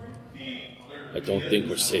 I don't think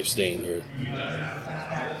we're safe staying here.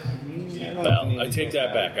 Well, I take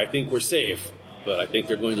that back. I think we're safe, but I think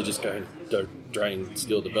they're going to just kind of start trying to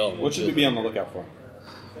steal the bell. What should we be on the lookout for?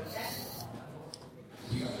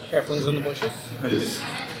 Halflings in the bushes.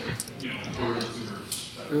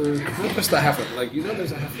 Not just the halfling. Like, you know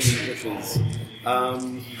there's a halfling in the bushes.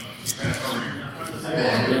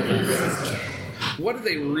 What are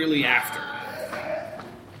they really after?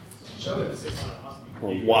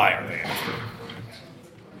 Or why are they after?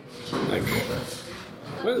 Like,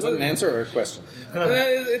 Is that an answer or a question?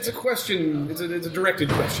 it's a question. It's a directed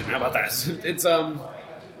question. How about that? It's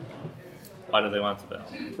Why do they want the bell?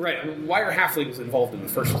 right. Why are halflings involved in the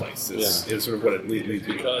first place? Is sort of what it leads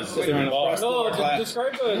to. Because They're in a oppressed No, lower class.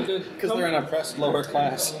 describe the Because they're an oppressed lower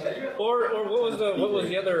class. or what was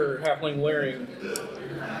the other halfling wearing?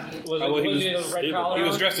 Was well, was he a red collar? He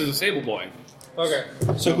was on? dressed as a sable boy. Okay.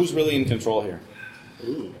 So who's really in control here?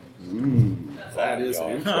 That is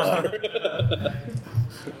an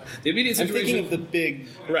the immediate I'm situation. thinking of the big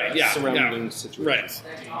right, yeah, surrounding yeah, situation. right.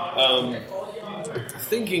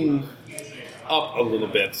 Thinking up a little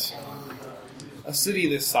bit, a city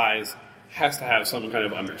this size has to have some kind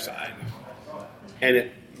of underside, and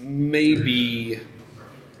it may be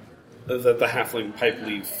that the Halfling Pipe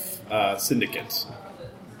Leaf Syndicate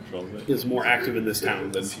is more active in this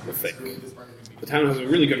town than people think. The town has a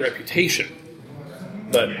really good reputation,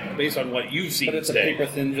 but based on what you've seen But it's today, a paper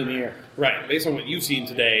thin veneer. right? Based on what you've seen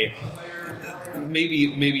today,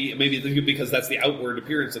 maybe because that's the outward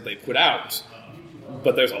appearance that they put out.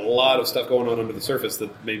 But there's a lot of stuff going on under the surface that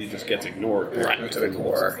maybe just gets ignored. Right to the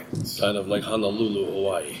core. kind of like Honolulu,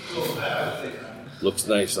 Hawaii. Looks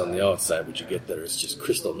nice on the outside, but you get there, it's just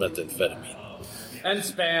crystal methamphetamine. And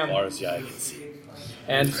As spam. far as the eye can see.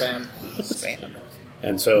 And spam. Spam.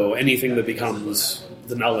 And so anything that becomes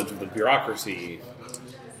the knowledge of the bureaucracy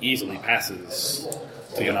easily passes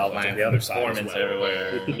to the knowledge of the other side as Informants well.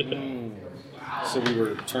 everywhere. So we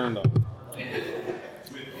were turned on.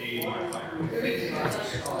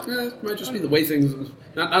 It might just be the way things,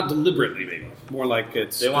 not deliberately maybe, more like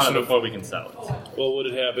it's They want just it sort of- before we can sell it. Well, would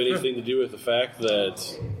it have anything to do with the fact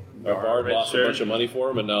that our bard lost a registered. bunch of money for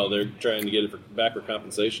him, and now they're trying to get it back for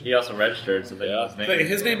compensation? He also registered, so they Yeah. know his But name.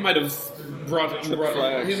 his name might have brought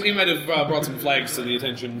he might have brought some flags to the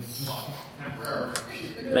attention.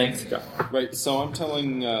 Thanks, God. Right, so I'm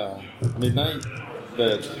telling Midnight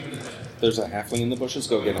that there's a halfling in the bushes.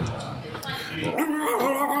 Go get him.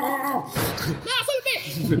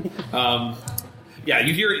 Yeah,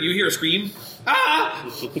 you hear a scream. Ah!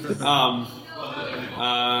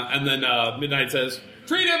 And then Midnight says,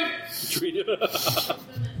 "Treat him." Treat him.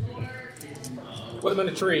 Put him in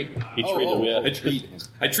a tree. He treated him, yeah.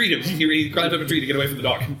 I treat him. He climbed up a tree to get away from the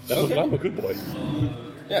dog. I'm a good boy.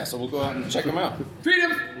 Yeah, so we'll go out and check him out. Treat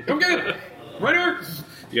him. Come get him. Right over.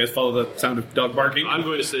 You guys follow the sound of dog barking? I'm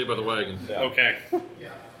going to stay by the wagon. Okay.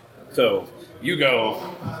 So you go.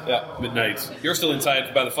 Yeah. Midnight. You're still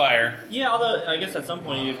inside by the fire. Yeah, although I guess at some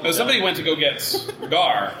point you. Somebody went to go get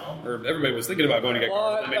Gar, or everybody was thinking about going to get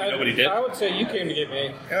Well, Gar, but maybe nobody did. I would say you came to get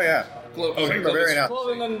me. Oh, yeah. Okay, Some barbarian out. Well,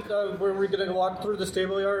 and then were we going to walk through the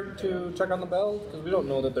stable yard to check on the bell? Because we don't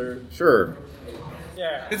know that they're. Sure.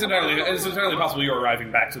 Yeah. It's entirely possible you're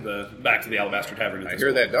arriving back to the Alabaster Tavern. At I this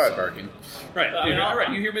hear point. that dog barking. Right. I mean, All right.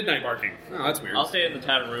 You hear Midnight barking. Oh, that's weird. I'll stay in the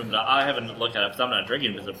tavern room, but I haven't looked at it because I'm not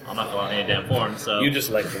drinking because I'm not filling out any damn form. So You just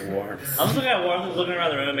like the war. I'm just looking at warm, looking around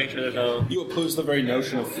the room, make sure there's no. You oppose the very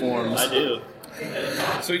notion of forms. I do.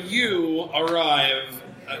 So you arrive.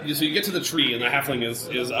 So you get to the tree, and the halfling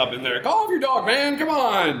is up in there. Call off your dog, man! Come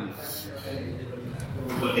on!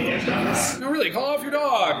 No, really, call off your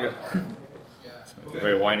dog.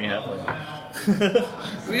 Very whiny halfling.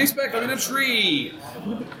 What do you expect? I'm in a tree.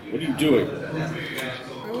 What are you doing?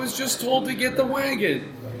 I was just told to get the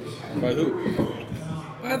wagon By who?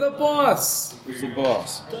 by the boss, Who's the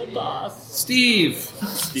boss? Steve.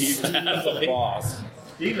 Steve. The boss.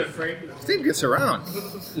 Steve afraid. Steve gets around.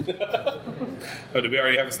 Oh, did we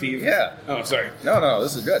already have a Steve? Yeah. Oh, sorry. No,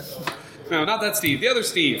 this is good. No, not that Steve. The other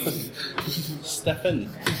Steve. Stefan.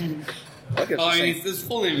 Look at Oh, I the mean, same- his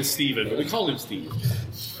full name is Steven, but we call him Steve.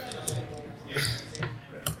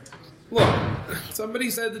 Look,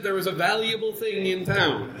 somebody said that there was a valuable thing in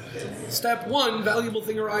town. Step 1, valuable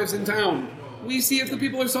thing arrives in town. We see if the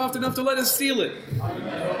people are soft enough to let us steal it.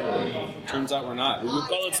 Turns out we're not. We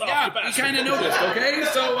call it soft, Yeah, you we bastard. kind of noticed, okay?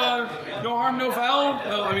 So, no harm, no foul.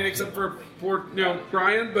 Well, I mean, except for poor,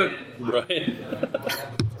 Brian, but... Right.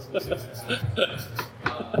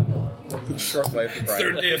 short life of Brian.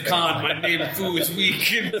 Third day of con, my name Fu is weak.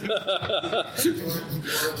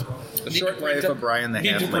 The short life of Brian the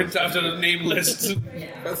Need to Halfling. print out a name list.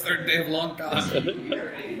 The third day of long con.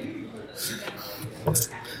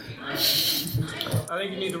 I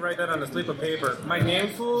think you need to write that on a slip of paper. My name,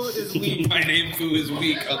 Fu, is weak. My name Fu is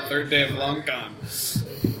weak on third day of long con.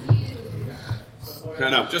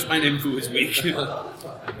 No, just my name Fu is weak.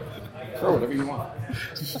 Throw whatever you want.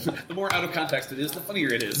 The more out of context it is, the funnier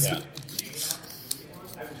it is. Yeah.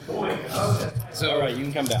 So, All right, you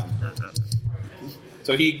can come down.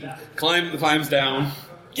 so he climbs down.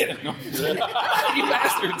 Get it. No. You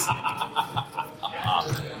bastards!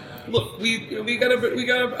 Look, we got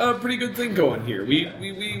a pretty good thing going here.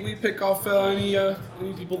 We pick off any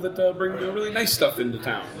people that bring really nice stuff into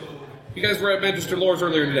town. You guys were at Magister Lore's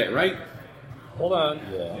earlier today, right? Hold on.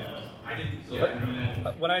 Yeah.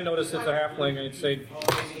 When I notice it's a halfling, I'd say,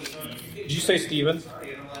 did you say Steven?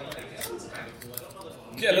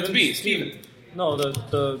 Yeah, that's me, Steven. No,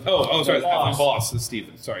 the Oh, sorry, the the boss. boss is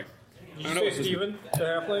Steven. Sorry. Did I you don't know say what's his- Steven, the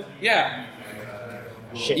halfling? Yeah,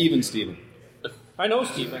 Even Steven. I know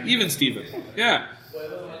Steven. even Steven. Yeah.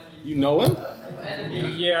 You know him?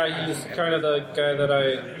 Yeah, he's kind of the guy that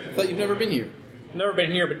I thought you've never been here. never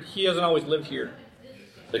been here, but he hasn't always lived here.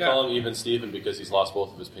 They call him Even Steven because he's lost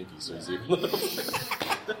both of his pinkies, so he's even.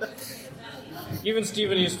 Even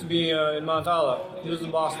Steven used to be in Montala. He was the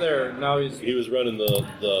boss there. Now he's He was running the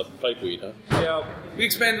pipeweed, huh? yeah. We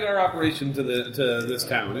expanded our operation to this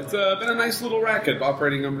town. It's been a nice little racket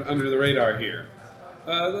operating under the radar here.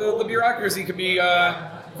 The bureaucracy can be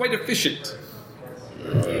quite efficient,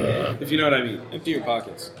 if you know what I mean. Empty your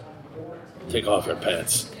pockets. Take off your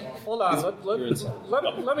pants. Hold on. You're inside. Let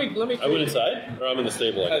me. I went inside, or I'm in the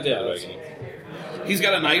stable. Like Yeah, that. that's- He's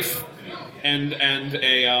got a knife and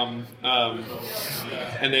a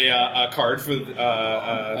card for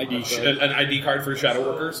ID card. an ID card for shadow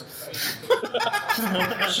workers.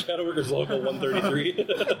 Shadowworkers Local 133.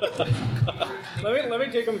 Let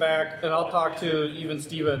me take him back, and I'll talk to even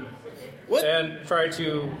Steven and try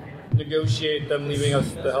to negotiate them leaving us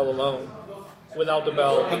the hell alone without the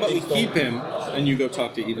bell. How about we keep him and you go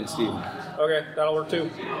talk to Even Steven? Okay, that'll work too.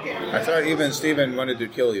 I thought even Steven wanted to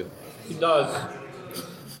kill you. He does.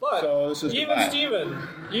 But So this is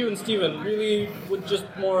even Steven really would just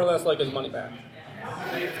more or less like his money back.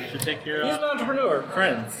 You should take your He's an entrepreneur.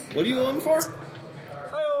 friends. What do you owe him for?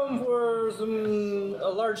 I owe him for a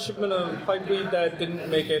large shipment of pipeweed that didn't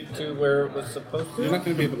make it to where it was supposed You're to. not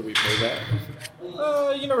going to be able to repay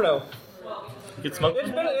that. You never know. You could smoke. It's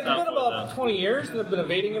been about 20 years that I've been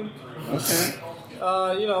evading him. Okay.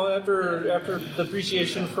 After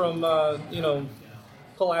depreciation from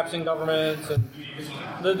collapsing governments and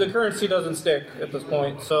the currency doesn't stick at this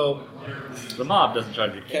point. So The mob doesn't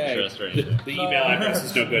charge you Okay. interest or anything. The email address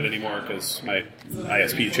is no good anymore because my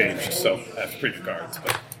ISP changed, so I have to print your cards.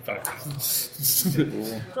 But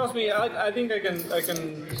trust me, I think I can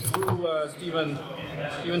screw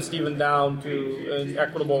Steven down to an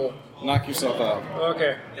equitable. Knock yourself out.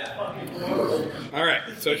 Okay. all right,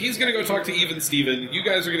 so he's gonna go talk to Even Steven. You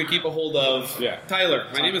guys are gonna keep a hold of Tyler.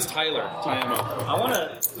 My name is Tyler. Tie him up. I want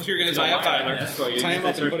to. So you're gonna tie up Tyler. Tie him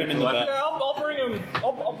up and put him in the back. Yeah, I'll bring him.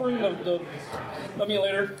 I'll bring the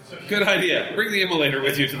emulator. Good idea. Bring the immolator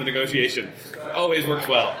with you to the negotiation. Always works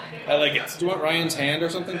well. I like it. Do you want Ryan's hand or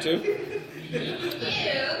something too?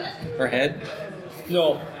 Her head?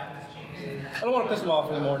 No. I don't want to piss him off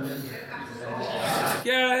anymore.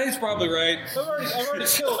 Yeah, he's probably right.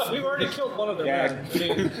 We've already killed one of their men. I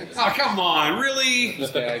mean, Oh, come on, really?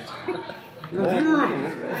 Just gagged.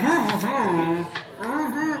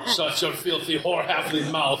 Shut your filthy whore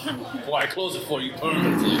halfling mouth before I close it for you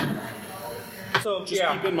permanently. so Just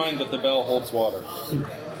keep in mind that the bell holds water.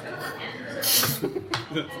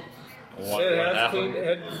 It has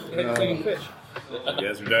head cleaning fish. You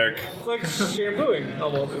guys are dark. It's like shampooing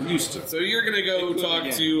almost. Used to. So you're gonna go talk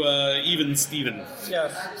to Even Steven.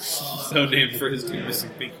 Yes. So named for his two missing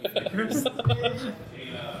pinky fingers.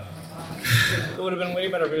 It would have been way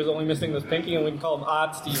better if he was only missing this pinky and we can call him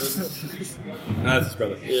Odd Steven. That's his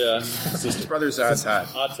brother. Yeah. His brother's Todd.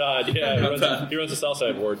 Todd, yeah. He runs the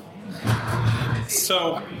Southside ward.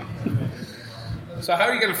 So how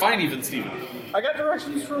are you gonna find Even Steven? I got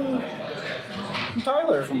directions from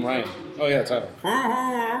Tyler. From Ryan. Oh yeah, Tyler.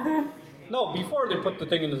 No, before they put the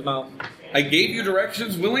thing in his mouth. I gave you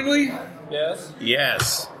directions willingly? Yes.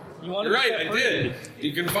 Yes. You wanted You're right, to I get did.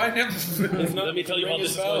 You can find him. Let me tell you how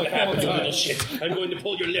this is going to happen, you little shit. I'm going to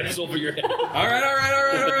pull your lips over your head. All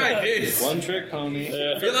right. Jeez. One trick pony.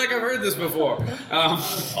 I feel like I've heard this before.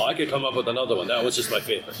 Oh, I could come up with another one. That was just my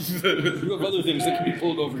favorite. You have other things that can be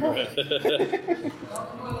pulled over your head.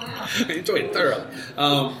 I enjoyed it thoroughly.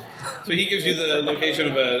 So he gives you the location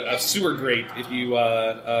of a sewer grate. If you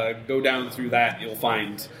go down through that, you'll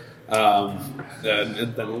find. And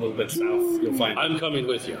then a little bit south, you'll find. I'm coming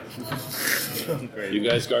with you. You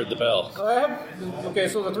guys guard the bell. Okay,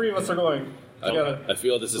 so the three of us are going together. I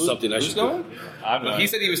feel this is something I should do. I'm not. He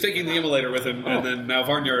said he was taking the immolator with him, and then now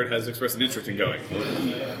Barnyard has expressed an interest in going.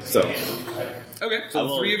 So, okay, so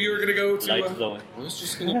the three of you are going to go to. Lights going. I was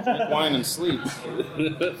just gonna drink wine and sleep.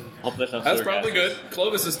 Hope there's no That's sewer probably gas. good.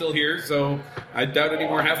 Clovis is still here, so I doubt any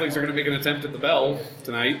more halflings are going to make an attempt at the bell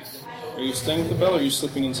tonight. Are you staying at the bell or are you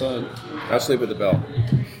sleeping inside? I'll sleep at the bell.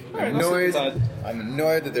 I'm sleep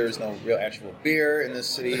annoyed that there is no real actual beer in this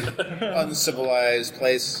city, uncivilized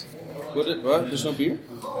place. What? There's no beer?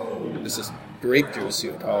 This is grape juice,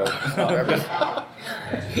 you would call it. Whatever.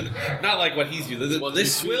 Not like what he's using.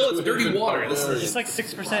 This swill, it's dirty water. This is It's like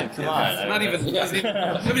 6%. Come on. it's not even.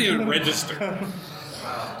 Haven't even registered.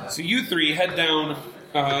 So you three head down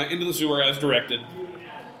into the sewer as directed,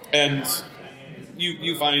 and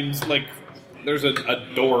you find like there's a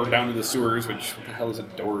door down in the sewers. Which what the hell is a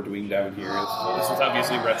door doing down here? This is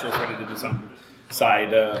obviously retrofitted into some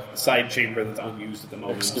side chamber that's unused at the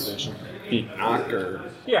moment. Excavation.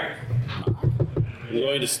 Knocker. Yeah. I'm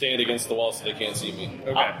going to stand against the wall so they can't see me.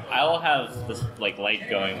 Okay. I will have this like light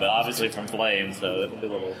going, but obviously from flames, so it'll be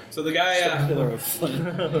a little. So the guy.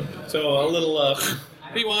 So a little.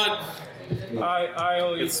 What do you want? I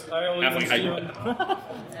owe halfling Steven.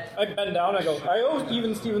 I bend down. I go. I owe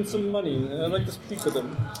Even Steven some money, and I'd like to speak with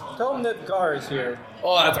him. Tell him that Gar is here.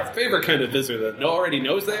 Oh, that's our favorite kind of visitor that already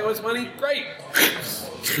knows they owe us money. Great.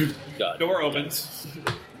 Door opens.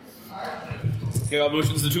 He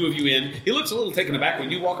motions the two of you in. He looks a little taken aback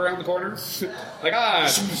when you walk around the corner. Like,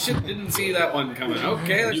 shit, didn't see that one coming.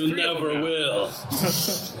 Okay, that's You three of them never now. will.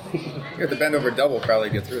 You have to bend over double probably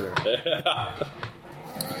to get through there.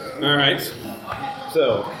 All right.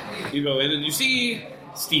 So you go in and you see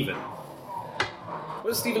Steven. What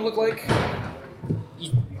does Steven look like?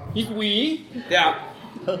 He's wee. Yeah,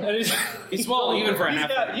 And he's small even for a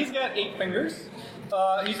half. He's got 8 fingers.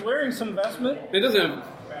 He's wearing some vestment. It doesn't have.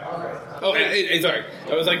 Oh, hey, sorry.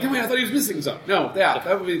 I was like, no, wait, I thought he was missing some. No, yeah,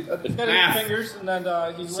 that would be. He's got 8 fingers, and then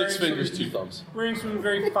he's 6 fingers, 2 wearing thumbs. some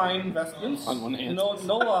very fine vestments. On one hand. No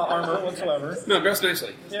armor whatsoever. No, dressed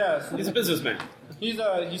nicely. Yes. He's a businessman.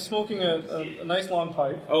 He's smoking a nice long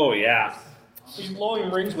pipe. Oh, yeah. He's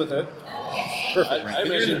blowing rings with it. I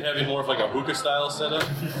imagine having more of like a hookah style setup.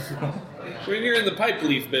 When you're in the pipe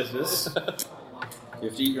leaf business. You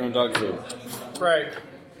have to eat your own dog food. Right.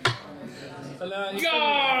 And he's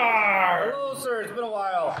Gar! hello, sir. It's been a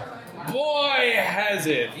while. Boy, has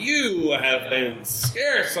it. You have been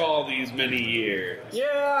scarce all these many years.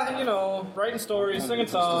 Yeah, you know, writing stories, singing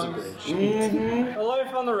songs, Mm-hmm. a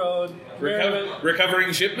life on the road, merriment.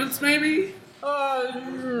 Recovering shipments, maybe? Yeah,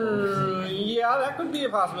 that could be a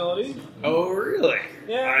possibility. Oh, really?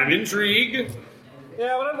 Yeah. I'm intrigued.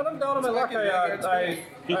 Yeah, when I'm down on my luck, I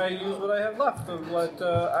use what I have left of what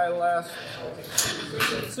I last.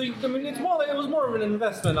 So I mean, it was more of an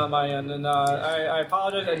investment on my end, and I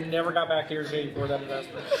apologize. I never got back here to pay for that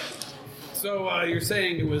investment. So you're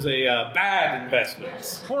saying it was a bad investment,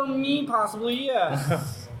 For me, possibly,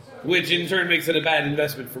 yes. which in turn makes it a bad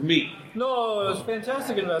investment for me. No, it was a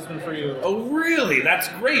fantastic investment for you. Oh, really? That's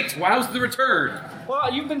great. Well, how's the return?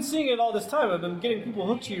 Well, you've been seeing it all this time. I've been getting people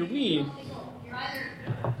hooked to your weed.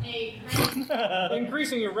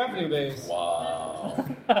 Increasing your revenue base. Wow.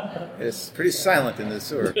 It's pretty silent in the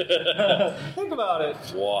sewer. Think about it.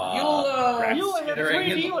 Wow. You only had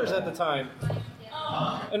 3 dealers at the time.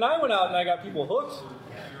 And I went out and I got people hooked,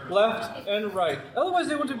 left and right. Otherwise,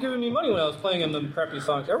 they wouldn't have given me money when I was playing in them crappy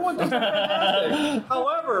songs. Everyone thinks I'm fantastic.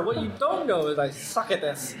 However, what you don't know is I suck at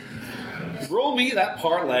this. Roll me that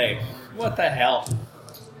parlay. What the hell?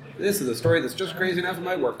 This is a story that's just crazy enough for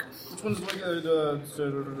my work. Which one's like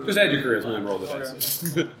Just add your charisma and roll the dice.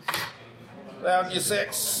 that'll be a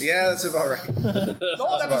 6. Yeah, that's about right.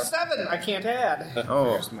 No, that's a 7. I can't add.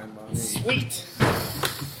 Oh, Sweet.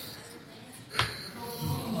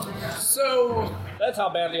 So That's how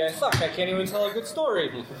badly I suck. I can't even tell a good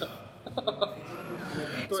story.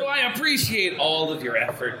 I appreciate all of your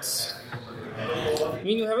efforts. I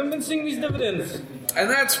mean, you haven't been seeing these dividends. And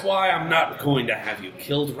that's why I'm not going to have you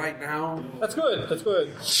killed right now. That's good. That's good.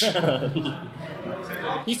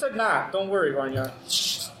 He said not. Don't worry, Varnya.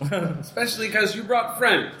 Especially because you brought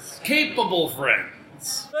friends. Capable friends.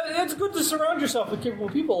 It's good to surround yourself with capable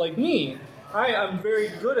people like me. I am very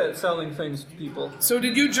good at selling things to people. So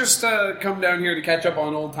did you just come down here to catch up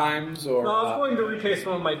on old times, or? No, I was going to repay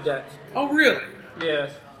some of my debt. Oh, really?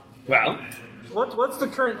 Yes. Well, What's the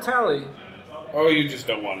current tally? oh, you just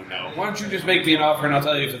don't want to know. Why don't you just make me an offer, and I'll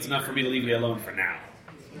tell you if it's enough for me to leave you alone for now.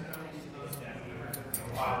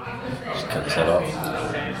 Just cut his head off.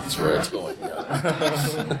 That's where it's going.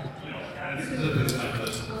 Yeah.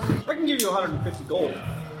 I can give you 150 gold.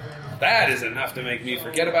 That is enough to make me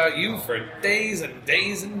forget about you for days and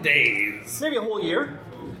days and days. Maybe a whole year.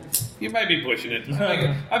 You might be pushing it.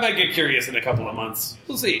 I might get curious in a couple of months.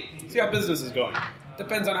 We'll see. See how business is going.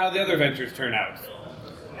 Depends on how the other ventures turn out.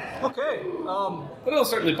 Okay. But it'll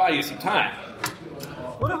certainly buy you some time.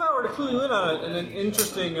 What if I were to clue you in on an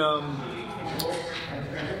interesting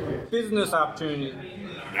business opportunity?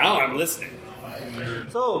 Now I'm listening.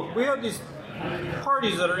 So we have these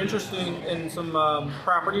parties that are interested in some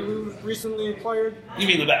property we recently acquired. You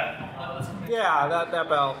mean the bell? Yeah, that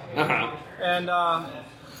bell. Uh-huh. And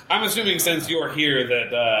I'm assuming since you're here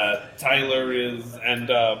that Tyler is and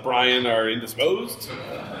Brian are indisposed?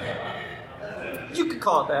 you could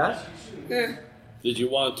call it that. Eh. Did you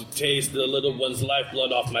want to taste the little one's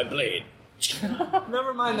lifeblood off my blade?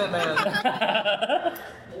 Never mind that man.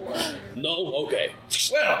 No? Okay.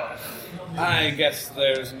 Well, I guess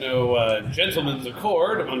there's no gentleman's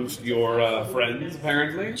accord amongst your friends,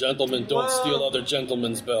 apparently. Gentlemen don't steal other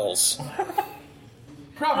gentlemen's bells.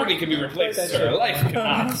 Property can be replaced, sir. Life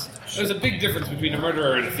cannot. There's a big difference between a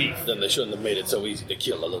murderer and a thief. Then they shouldn't have made it so easy to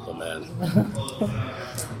kill a little man.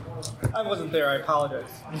 I wasn't there. I apologize.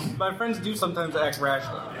 My friends do sometimes act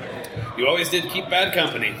rationally. You always did keep bad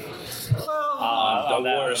company. Well, The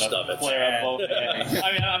worst of it. Flare up both hands.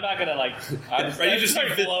 I mean, I'm not gonna like. I'm just, Right, you just start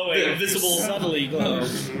see glowing. visible. Subtly glow.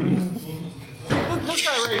 this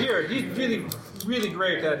guy right here, he's really, really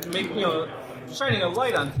great at shining a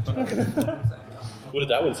light on. What did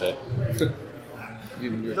that one say?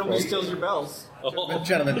 Nobody steals your bells. The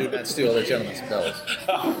gentlemen do not steal the gentleman's bells.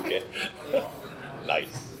 Okay.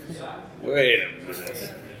 Nice. Wait a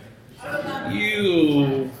minute.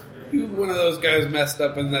 You one of those guys messed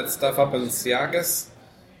up in that stuff up in Siagas?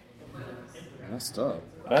 Messed up.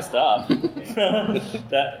 Messed up.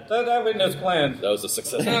 that That witness plan. That was a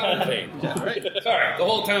successful campaign. Sorry, the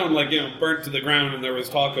whole town burnt to the ground, and there was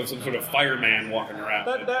talk of some sort of fireman walking around.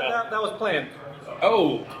 That was planned.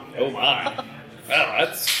 Oh my! Well,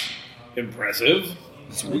 that's impressive.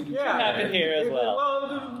 Yeah. happened here as well.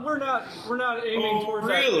 Well, we're not aiming towards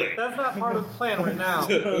really? that. That's not part of the plan right now.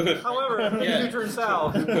 However, if things do turn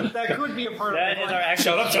south, that could be a part That of the is plan. our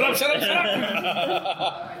actual. Shut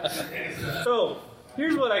up! So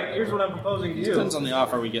here's what I'm proposing to you. Depends on the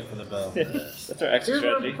offer we get for the bell. That's our extra Here's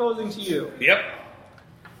what I'm strategy. proposing to you. Yep.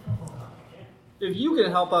 If you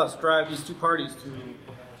can help us drive these two parties to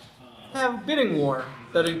have a bidding war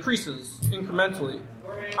that increases incrementally,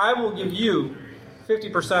 I will give you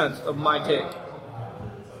 50% of my take.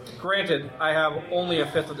 Granted, I have only a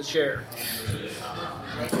fifth of the share.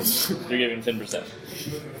 You're giving 10%.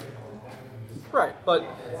 Right, but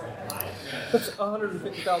that's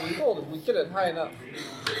 150,000 gold if we get it high enough.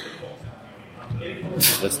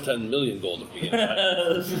 That's 10 million gold if we get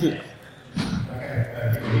it.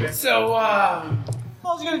 So,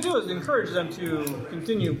 All you gotta do is encourage them to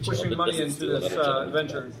continue pushing money into this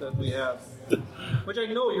venture that we have, which I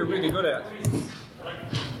know you're really good at.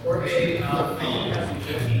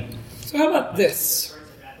 so how about this?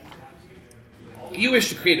 You wish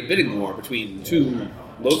to create a bidding war between two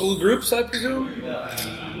local groups, I presume?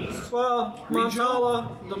 Well,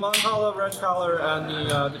 Montala, the Montala Red Collar, and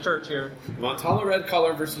the church here. Montala Red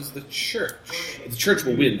Collar versus the church. The church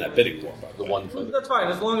will win that bidding war, by the way. The one for That's fine,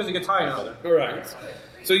 as long as it gets high enough. All right.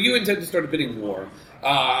 So you intend to start a bidding war.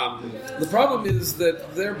 The problem is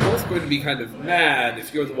that they're both going to be kind of mad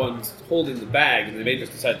if you're the ones holding the bag, and they may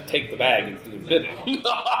just decide to take the bag instead of bidding.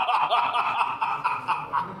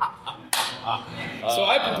 So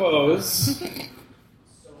I propose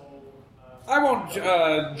I won't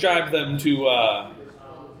jibe them to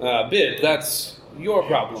bid. That's your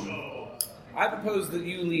problem. I propose that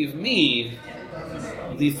you leave me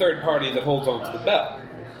the third party that holds on to the bell.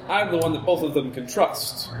 I'm the one that both of them can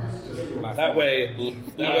trust. That way,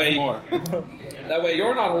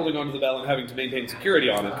 you're not holding on to the bell and having to maintain security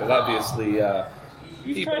on it, because obviously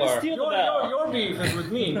people trying to are. steal your beef is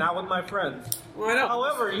with me, not with my friends. Well, I know.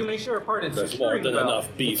 However, you may share a part in There's more securing than the bell.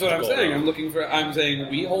 enough beef. That's what I'm to go saying. around. I'm saying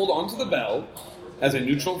we hold on to the bell as a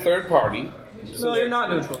neutral third party. No, you're not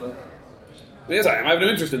neutral though. Yes, I am. I have no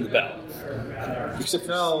interest in the bell.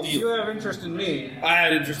 No, you have interest in me. I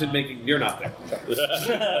had interest in making. You're not there.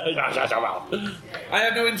 I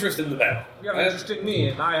have no interest in the bell. You have interest in me,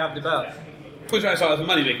 and I have the bell. Which I saw as a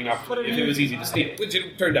money-making But opportunity if if it you- was easy to steal, which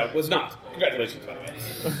it turned out was not. Congratulations, by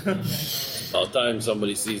the way. About time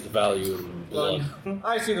somebody sees the value in blood.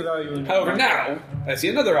 I see the value in However, now I see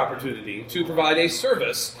another opportunity to provide a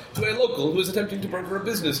service to a local who is attempting to broker a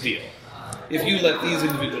business deal. If you let these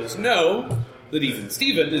individuals know that even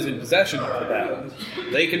Stephen is in possession of the bell,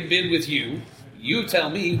 they can bid with you. You tell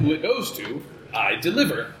me who it goes to. I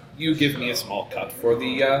deliver. You give me a small cut for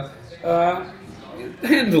the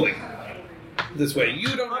handling. This way,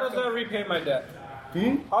 you don't How have does to... that repay my debt?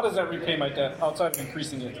 How does that repay my debt outside of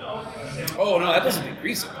increasing it? Oh, no, that doesn't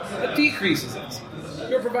increase it. That decreases it.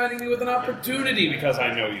 You're providing me with an opportunity because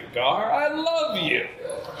I know you, Gar. I love you.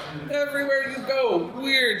 Everywhere you go,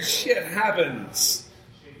 weird shit happens.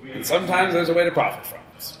 And sometimes there's a way to profit from it.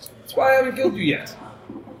 That's why I haven't killed you yet.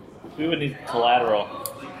 We would need collateral.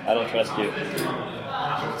 I don't trust you.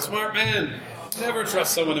 Smart man. Never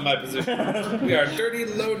trust someone in my position. We are dirty,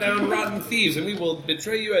 low-down, rotten thieves, and we will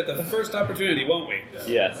betray you at the first opportunity, won't we?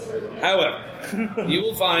 Yes. However, you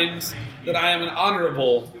will find that I am an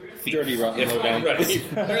honorable thief. Dirty, rotten, If- low-down right. thief.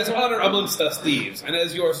 There is honor amongst us thieves, and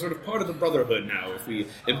as you are sort of part of the brotherhood now, if we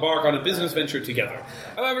embark on a business venture together.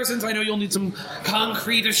 However, since I know you'll need some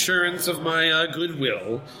concrete assurance of my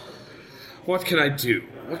goodwill, what can I do?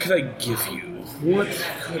 What could I give you? What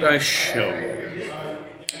could I show you?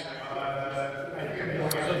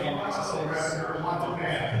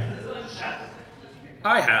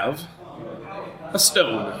 I have a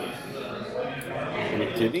stone.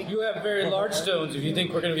 You have very large stones if you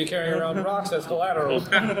think we're going to be carrying around rocks as collateral.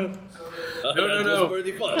 No.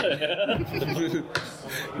 Worthy fun.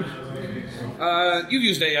 You've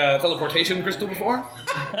used a teleportation crystal before?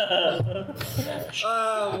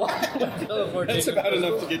 What? That's about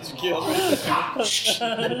enough to get you killed.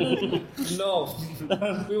 No.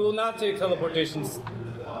 We will not take teleportations.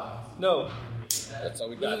 No. That's how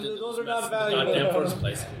we got it. Those are not Goddamn valuable. first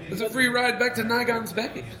place. It's a free ride back to Nigon's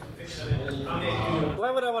Bay.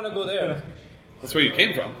 Why would I want to go there? That's where you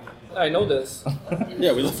came from. I know this.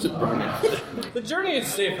 Yeah, we left it burning. The journey is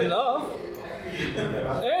safe enough.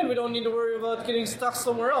 And we don't need to worry about getting stuck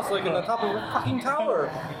somewhere else, like in the top of a fucking tower.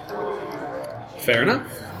 Fair enough.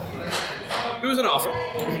 It was an offer.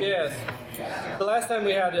 Yes. The last time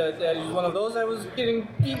we had one of those, I was getting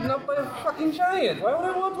eaten up by a fucking giant. Why would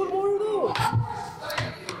I want one more of those?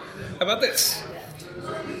 How about this?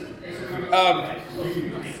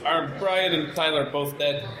 Are Brian and Tyler both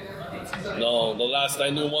dead? No, the last I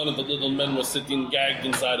knew, one of the little men was sitting gagged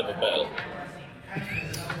inside of a bell.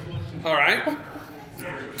 All right.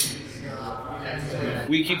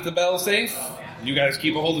 We keep the bell safe. You guys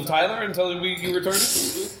keep a hold of Tyler until you return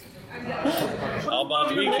it. How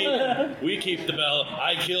about we keep the bell?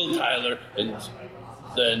 I killed Tyler, and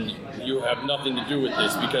then you have nothing to do with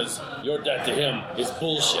this because your debt to him is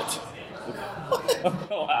bullshit.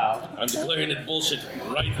 Wow. I'm declaring it bullshit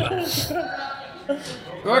right now.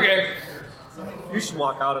 Okay. You should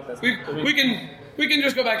walk out at this. We can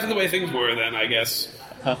just go back to the way things were then, I guess.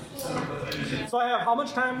 So I have how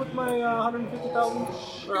much time with my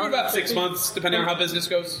 150,000? About 6 months, depending on how business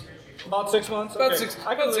goes. About 6 months. About Okay. six.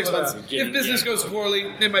 I can About 6 live with months. that. If business goes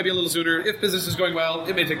poorly, it might be a little sooner. If business is going well,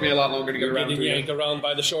 it may take me a lot longer to get You're around getting to it. yanked around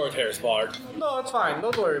by the short hairs, Bart. No, it's fine.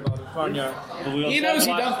 Don't worry about it, Vanya. He knows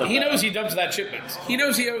he dumped that shipment. He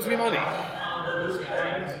knows he owes me money.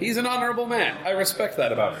 He's an honorable man. I respect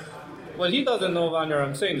that about him. What he doesn't know, Vanya,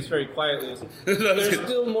 I'm saying this very quietly, is there's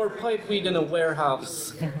still more pipe weed in a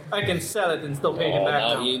warehouse. I can sell it and still pay him Oh, back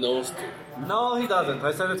now now. he knows. No, he doesn't.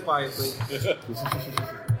 I said it quietly.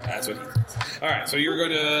 That's what he thinks. All right, so you're going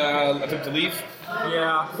to attempt to leave?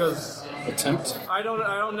 Yeah, because Attempt. I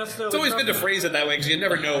don't necessarily. It's always good to phrase it that way because you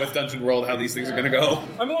never know with Dungeon World how these things are going to go.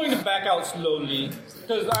 I'm going to back out slowly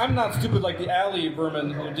because I'm not stupid like the alley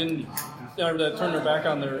vermin who didn't turn their back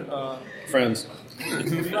on their Friends.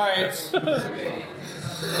 right.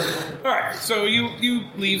 All right, so you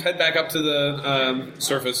leave, head back up to the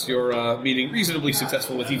surface. Your meeting reasonably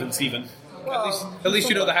successful with even Steven. At least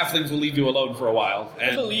you know the halflings will leave you alone for a while. I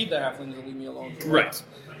And, believe the halflings will leave me alone. right.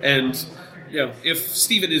 And, if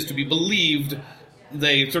Stephen is to be believed,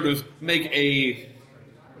 they sort of make a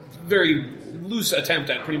very loose attempt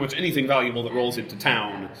at pretty much anything valuable that rolls into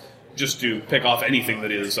town, just to pick off anything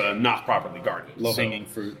that is not properly guarded. Low-hanging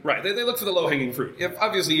fruit. Right, they look for the low-hanging fruit. If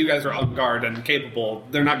obviously you guys are on guard and capable,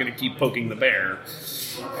 they're not going to keep poking the bear.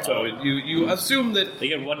 So you assume that... They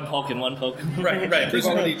get one poke and one poke. Right. He's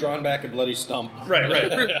already drawn back a bloody stump.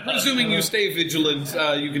 Right. Presuming you stay vigilant,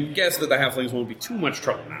 you can guess that the halflings won't be too much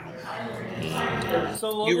trouble now.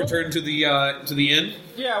 So You return to the inn.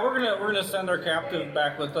 Yeah, we're gonna send our captive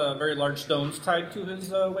back with very large stones tied to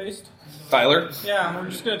his waist. Tyler? Yeah, we're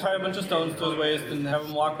just gonna tie a bunch of stones to his waist and have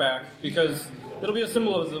him walk back because it'll be a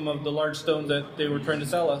symbolism of the large stones that they were trying to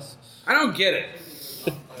sell us. I don't get it.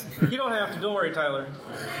 You don't have to. Don't worry, Tyler.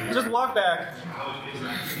 Just walk back.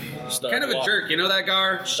 Kind of a jerk, you know that,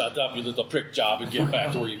 Gar? Shut up, you little prick job, and get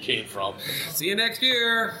back to where you came from. See you next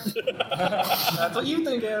year. That's what you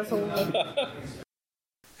think, asshole.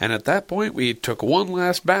 And at that point, we took one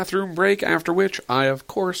last bathroom break, after which I, of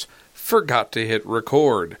course, forgot to hit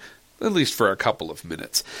record. At least for a couple of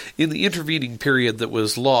minutes. In the intervening period that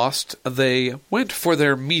was lost, they went for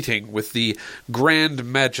their meeting with the Grand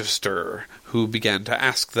Magister, who began to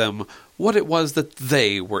ask them what it was that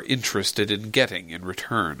they were interested in getting in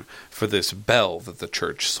return for this bell that the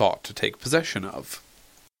church sought to take possession of.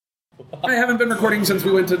 I haven't been recording since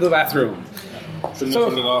we went to the bathroom. Shouldn't have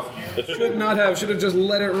turned it off. Should not have. Should have just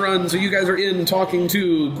let it run. So you guys are in talking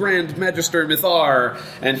to Grand Magister Mithar,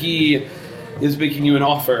 and he is making you an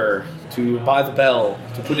offer to buy the bell,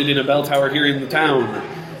 to put it in a bell tower here in the town.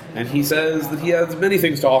 And he says that he has many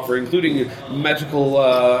things to offer, including magical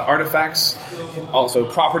artifacts,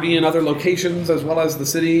 also property in other locations, as well as the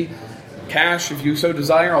city, cash if you so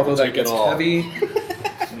desire, although that gets heavy.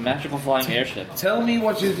 Magical flying airship. Tell me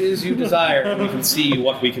what it is you desire, and we can see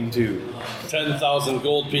what we can do. 10,000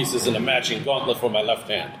 gold pieces and a matching gauntlet for my left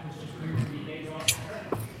hand.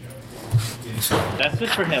 That's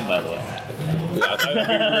just for him, by the way. Yeah,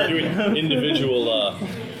 I figured we were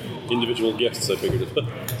doing individual gifts, I figured it.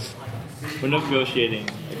 We're negotiating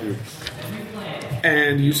a group.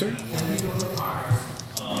 And you, sir?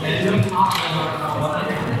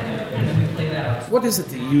 What is it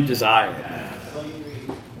that you desire?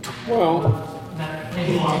 Well,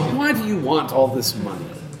 Why do you want all this money?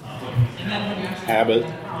 habit.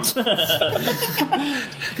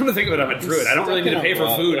 Come to think of it, I'm a druid. I don't really need to pay for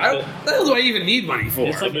food. What the hell do I even need money for?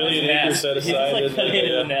 It's like A million acres set It's aside like as cutting it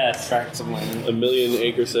in a nest. Tracts of land. a million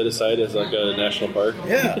acres set aside as like a national park.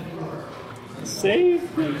 Yeah.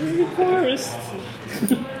 Save the forest.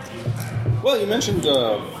 Well, you mentioned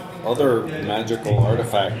other magical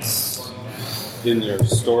artifacts in your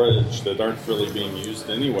storage that aren't really being used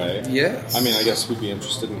anyway. Yes. I mean, I guess we'd be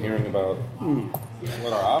interested in hearing about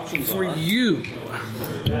what our options For are. you,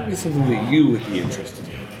 maybe something that you would be interested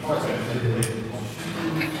in.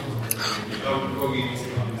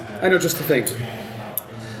 I know just to think.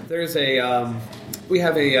 There's we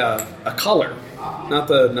have a collar, not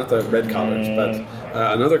the red collars, but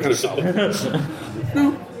another kind of collar.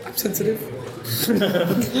 No, I'm sensitive.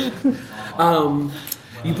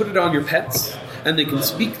 You put it on your pets, and they can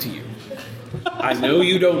speak to you. I know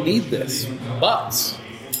you don't need this, but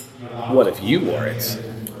what if you wore it?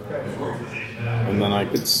 And then I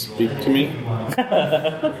could speak to me.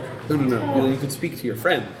 No. You could speak to your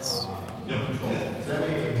friends.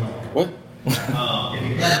 What?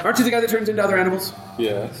 Aren't you the guy that turns into other animals?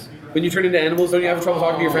 Yes. When you turn into animals, don't you have trouble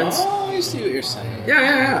talking to your friends? Oh, I see what you're saying.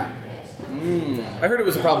 Yeah. I heard it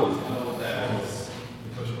was a problem.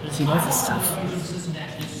 He knows this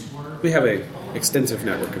stuff. We have a extensive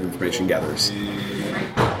network of information gatherers.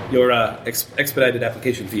 Your expedited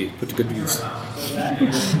application fee put to good use.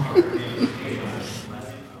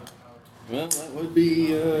 Well, that would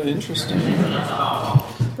be interesting.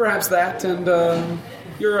 Perhaps that, and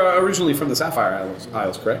you're originally from the Sapphire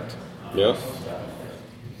Isles, correct? Yes.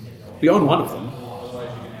 We own one of them.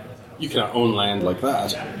 You cannot own land like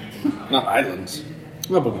that. Not islands.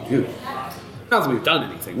 Well, but we do. Not that we've done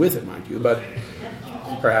anything with it, mind you, but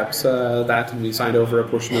perhaps that, and we signed over a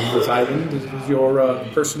portion of this island is your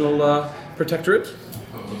personal protectorate.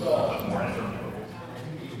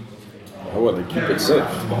 I want to keep it safe.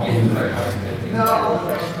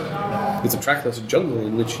 It's a trackless jungle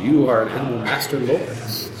in which you are an animal master lord.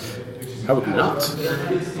 How would we not?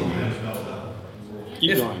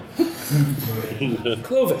 Keep going.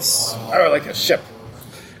 Clovis. I would like a ship.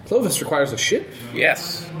 Clovis requires a ship?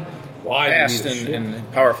 Yes. Why Fast do you need a ship?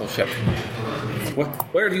 and powerful ship.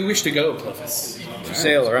 Where do you wish to go, Clovis? To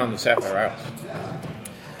sail around the Sapphire Isles.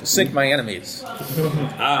 Sink my enemies. So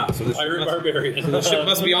this Pirate barbarian. the ship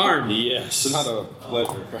must be armed. Yes. It's not a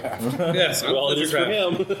pleasure craft. Yes, Well, it is for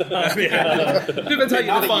him. Depends how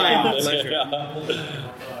you define pleasure.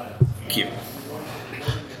 Cute.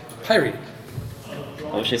 Pirate.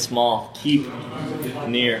 I wish a small keep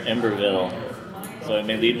near Emberville, so I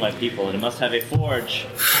may lead my people, and it must have a forge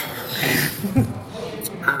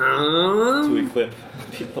to equip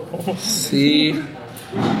people. See.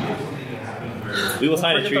 We will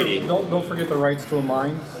sign a treaty. Don't forget the rights to a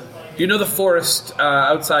mine. You know the forest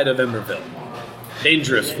outside of Emberville?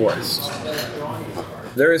 Dangerous forest.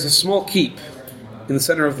 There is a small keep in the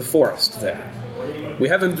center of the forest there. We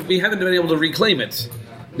haven't been able to reclaim it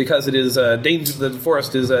because it is the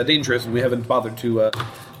forest is dangerous, and we haven't bothered to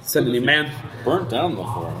send any man. Burnt down the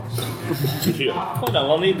forest. Hold on,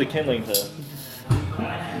 we'll need the kindling to.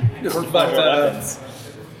 But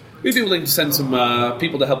we'd be willing to send some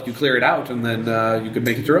people to help you clear it out, and then you could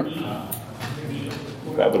make it your own.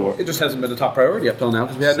 That would work. It just hasn't been a top priority up till now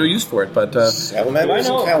because we had no use for it. But Salamanders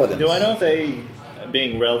and paladins. Do I know if they,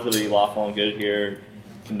 being relatively lawful and good here,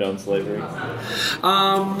 condone slavery?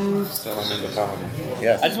 Salamander paladin.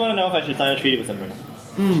 Yes. I just want to know if I should sign a treaty with them or not.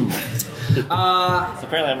 So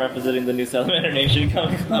apparently I'm representing the new Salamander Nation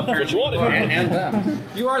coming up. Which one? And them.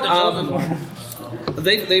 You are the chosen one.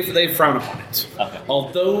 They frown upon it. Okay.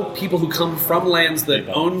 Although people who come from lands that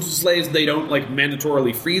own slaves, they don't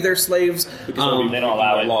mandatorily free their slaves. They don't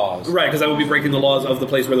allow it. Laws. Right, because that would be breaking the laws of the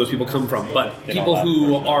place where those people come from. But people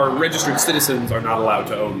who are registered citizens are not allowed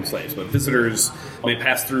to own slaves. But visitors may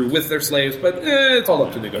pass through with their slaves. But it's all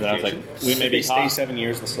up to And I was negotiation. like, we may They be stay talking. 7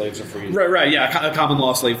 years, the slaves are free. Right, yeah, a common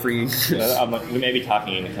law slave freeing. I'm like, we may be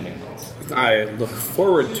talking in the coming months. I look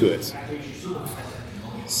forward to it.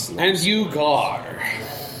 And you, Gar.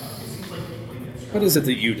 What is it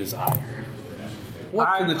that you desire? What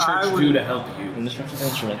can the I church would- do to help you? In the structural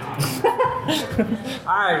instrument.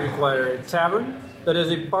 I require a tavern that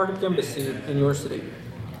is a bardic embassy in your city.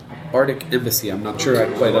 Bardic Embassy, I'm not sure I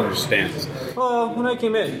quite understand. Well, when I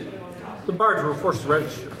came in, the bards were forced to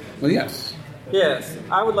register. Well, yes. Yes,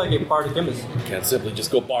 I would like a bardic embassy. Can't simply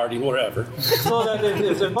just go barding wherever. So that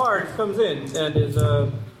if a bard comes in and is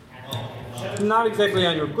not exactly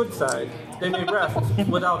on your good side, they may rest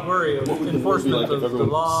without worry of enforcement of the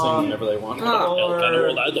law. Whenever they want. Or,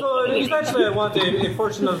 I'd so essentially, I want a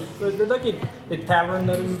portion of, like a tavern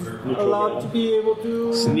that is allowed to be able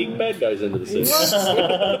to Sneak bad guys into the city.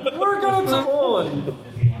 work on its own.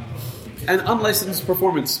 An unlicensed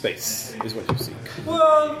performance space is what you seek.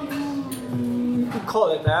 Well, you could call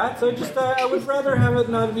it that. I would rather have it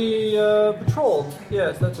not be patrolled.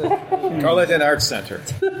 Yes, that's it. Call it an art center.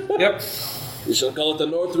 Yep. We shall call it the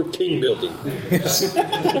Northrop King Building.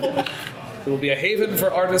 It will be a haven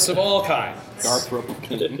for artists of all kinds. Garthrop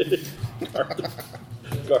King.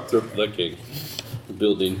 Garthrop the King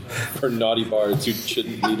Building for naughty bards who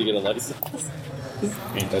shouldn't need to get a license.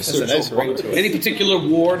 That's a nice ring to it. Any particular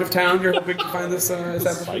ward of town you're hoping to find this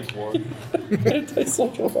establishment? Spike Ward.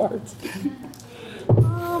 Anti-social bards.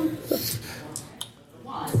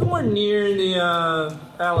 Somewhere near the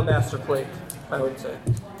Alabaster Plate, I would say.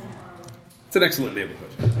 It's an excellent neighborhood.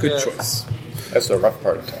 Good Yes. choice. That's the rough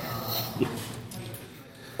part of town.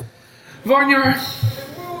 Varnyar,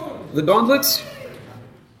 the gauntlets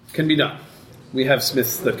can be done. We have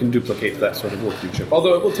smiths that can duplicate that sort of workmanship,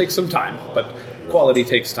 although it will take some time, but quality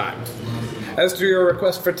takes time. As to your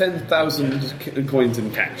request for 10,000 coins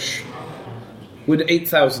in cash, would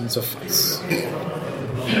 8,000 suffice?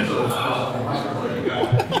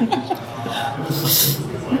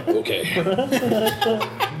 Okay.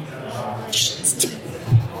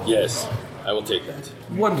 Yes, I will take that.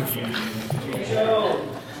 Wonderful.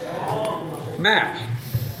 Matt.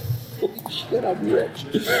 Shit, I'm rich.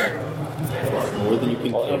 More than you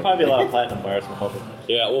can There'll probably be a lot of platinum bars from hoping.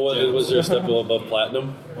 Yeah, well, was there a step above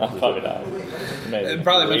platinum? Probably not. Maybe.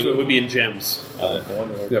 Probably most of it would be in gems.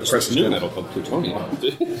 Yeah, precious new gems. metal called plutonium.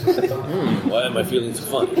 Why am I feeling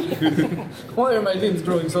so funny? Why are my limbs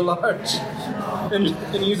growing so large and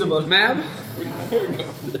usable? Mab,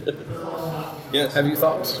 Yes. have you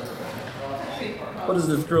thought? What is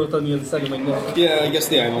this growth on the other side of my neck? Yeah, I guess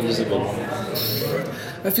the island is a good one.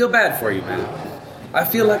 I feel bad for you, man. I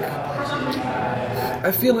feel like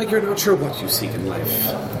you're not sure what you seek in life.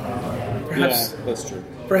 Perhaps, Yeah, that's true.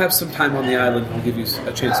 perhaps some time on the island will give you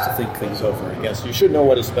a chance to think things over again. Yes, you should know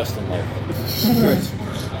what is best in life.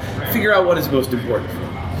 Figure out what is most important.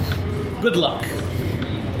 Good luck.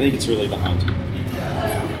 I think it's really the hunt.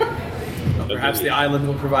 Perhaps the island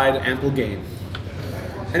will provide ample game.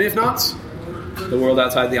 And if not, the world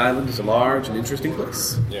outside the island is a large and interesting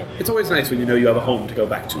place. Yeah. It's always nice when you know you have a home to go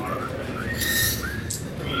back to, though.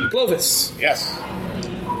 Clovis, Yes.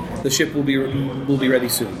 the ship will be ready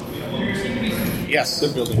soon. Yes.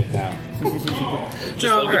 They're building it now.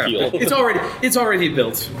 No, like a keel. it's already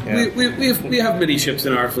built. Yeah. We have many ships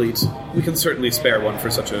in our fleet. We can certainly spare one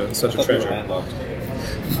for such a treasure. Landlocked.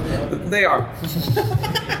 They are.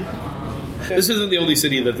 This isn't the only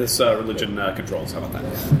city that this religion controls. How about that?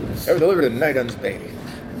 They were delivered in Nigon's Bay.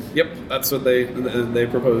 Yep, that's what they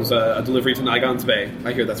propose, a delivery to Nigon's Bay.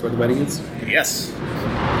 I hear that's where the wedding is. Yes.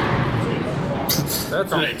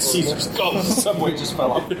 That's Right, Caesar's the subway just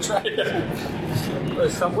fell off the track. The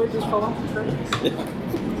subway just fell off the train?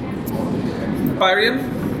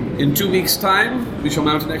 Byrian, in 2 weeks' time, we shall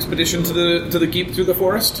mount an expedition to the keep through the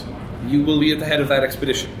forest. You will be at the head of that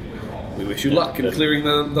expedition. We wish you luck in clearing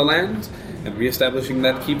the land and reestablishing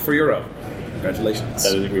that keep for your own. Congratulations.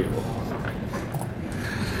 That is agreeable.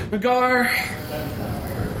 Nagar,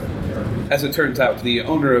 as it turns out, the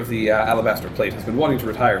owner of the Alabaster Plate has been wanting to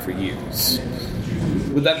retire for years.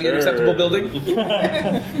 Would that be an acceptable building?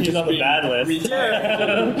 He's on the bad list.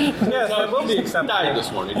 Yes, that will be acceptable. Died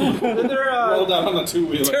this morning. Rolled down on the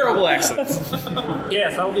two-wheeler. Terrible accents.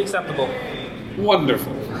 Yes, that will be acceptable.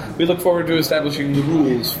 Wonderful. We look forward to establishing the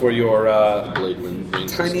rules for your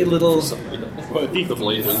tiny little... The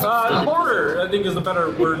blade wind. Border, I think, is a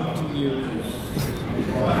better word to use.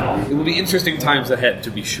 It will be interesting times ahead,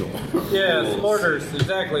 to be sure. Yes, borders,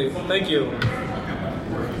 exactly. Thank you.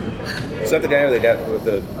 Is that the guy with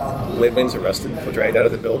the blade wings arrested for dragged out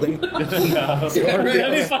of the building? That'd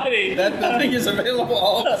be funny. That thing is available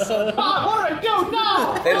all of a sudden. What do I do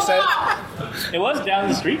now? They decided. It was down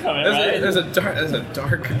the street from it, right? There's a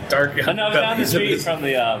dark. Oh, no, it was down the street from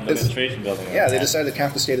the administration building. Yeah, they decided to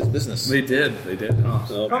confiscate his business. They did.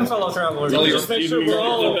 Oh. Come, fellow travelers. Well, Just make sure we're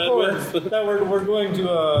all on course that we're going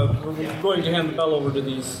to hand the bell over to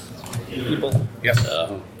these people. Yes.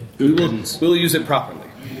 We'll use it properly.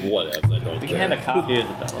 Whatever. I don't We can care. hand a copy of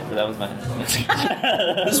the bell, but that was my...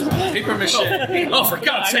 Paper mache. Oh, for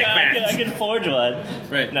God's sake, man. I can forge one.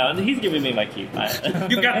 Right. No, he's giving me my key.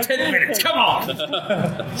 You got 10 minutes. Come on.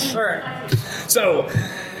 All right. So,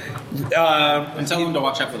 And tell them to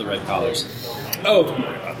watch out for the red collars. oh, don't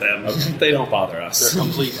worry about them. They don't bother us. They're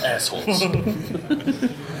complete assholes.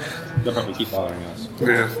 They'll probably keep bothering us.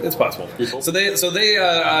 Yeah, it's possible. So they,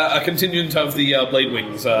 a contingent of the Blade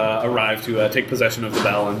Wings arrive to take possession of the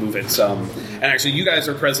bell and move it. And actually, you guys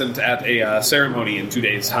are present at a ceremony in 2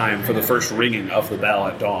 days' time for the first ringing of the bell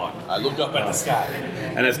at dawn. I look up at the sky.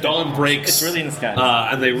 And as dawn breaks, It's really in the sky.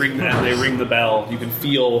 and they ring the bell, you can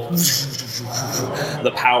feel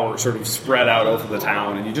the power sort of spread out over the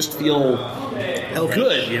town, and you just feel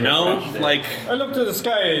good, you know, like. I look to the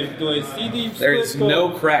sky. Do I see the? There is no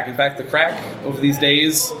crack. In fact, the crack over these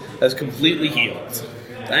days has completely healed.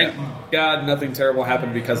 Thank God nothing terrible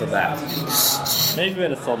happened because of that. Maybe we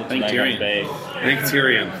had sold it to Thank Niagara Tyrion. Bay. Thank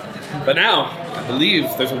Tyrion. But now, I believe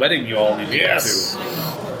there's a wedding you all need to go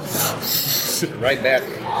Right back.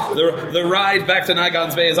 to. The ride back to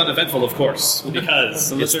Nigon's Bay is uneventful, of course,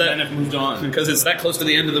 because Unless their men have moved on. Because it's that close to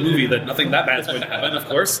the end of the movie that nothing that bad's going to happen, of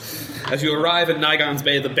course. As you arrive in Nigon's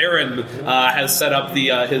Bay, the Baron has set up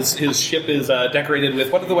his ship is decorated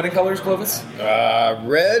with, what are the wedding colors, Clovis?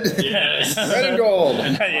 Red. Yes. Red and gold.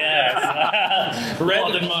 Yes.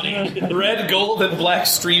 Red, gold, and black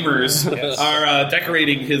streamers are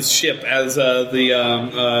decorating his ship as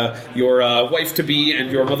your wife-to-be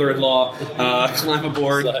and your mother-in-law climb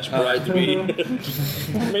aboard. Bride-to-be.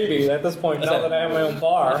 Maybe at this point, now that I have my own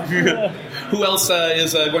bar. Who else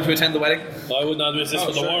is going to attend the wedding? I would not miss this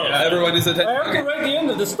for the world. Everyone is I attending. have to write the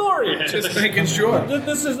end of the story. Just making sure.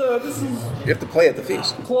 This is You have to play at the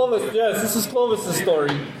feast. Clovis. Yes, this is Clovis's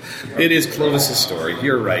story. It is Clovis's story.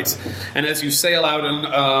 You're right. And as you sail out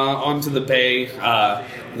onto the bay,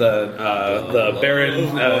 the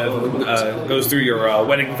Baron goes through your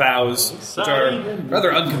wedding vows, which are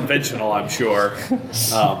rather unconventional, I'm sure.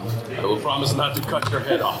 I will promise not to cut your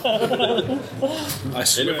head off. And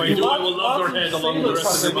if I do, I will love your head along the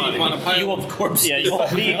rest of your body. You will, of course. Yeah, you will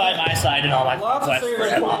be by my side and all my Lots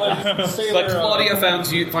of sailors. But Claudia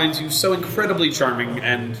finds you so incredibly charming,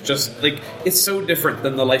 and just like it's so different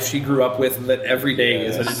than the life she grew up with, that every day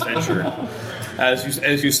is an adventure.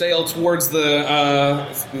 As you sail towards the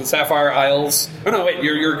Sapphire Isles. Oh no, wait!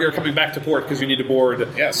 You're coming back to port because you need to board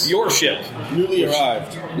your ship, Newly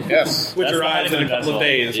arrived. Yes. which That's arrives not in a even couple of vessel.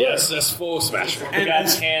 days. Yes, that's Foe Smasher. And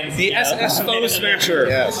God's hands, the SS Foe Smasher.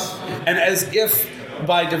 Yes. And as if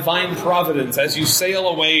by divine providence, as you sail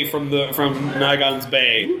away from Nigon's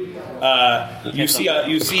Bay, you see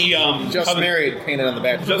Just married, painted on the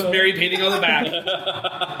back. just Mary painting on the back,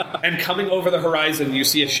 and coming over the horizon, you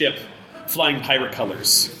see a ship flying pirate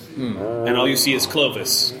colors. And all you see is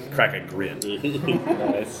Clovis crack a grin.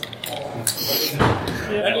 Nice.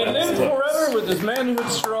 And he lives forever with his manhood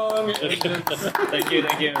strong and Thank you.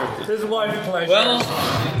 his wife pleasure.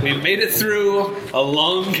 Well, we've made it through a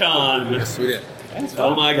long con. Yes, we did.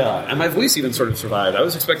 Oh my god. And my voice even sort of survived. I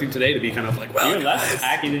was expecting today to be kind of like, well, You're less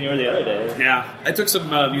hacky than you were the other day. yeah. I took some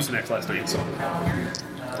Mucinex last night, so.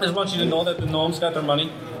 I just want you to know that the gnomes got their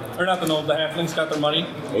money. Or not the gnomes, the halflings got their money.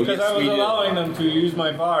 Because yes, I was we did. allowing them to use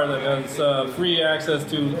my bar that has free access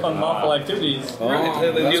to unlawful activities. That's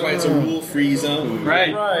why it's a rule-free zone.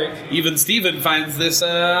 Right. Right. Even Steven finds this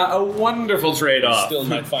a wonderful trade-off. Still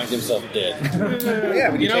might find himself dead. Yeah,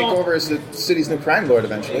 when you take know- over as the city's new crime lord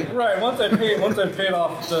eventually. Right. Once I paid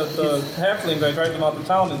off the halflings, I drive them out of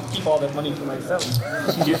town and keep all that money for myself.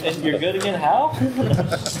 And you're good again, how?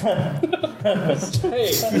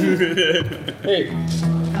 Hey. Hey.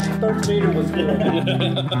 Darth Vader was good. I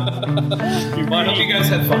hope you guys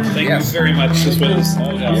had fun. Thank Yes. you very much. This was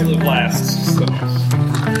a blast. So.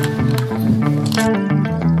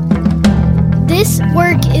 This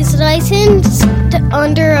work is licensed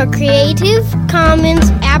under a Creative Commons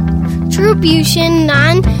Attribution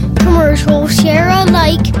Non-Commercial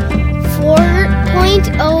Share-alike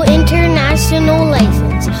 4.0 International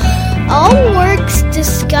License. All works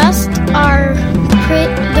discussed are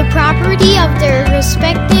the property of their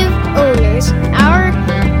respective owners. Our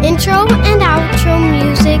intro and outro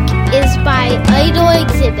music is by Idol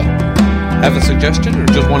Exhibit. Have a suggestion or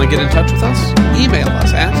just want to get in touch with us? Email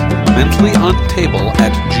us at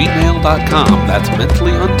mentallyuntable@gmail.com. That's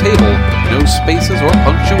mentallyuntable, no spaces or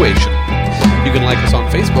punctuation. You can like us on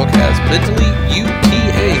Facebook as Mentally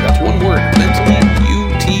UTA. That's one word, Mentally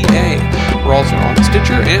UTA. We're also on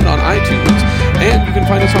Stitcher and on iTunes. And you can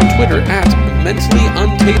find us on Twitter at Mentally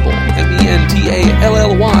Untable,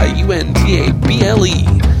 MENTALLYUNTABLE.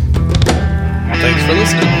 Thanks for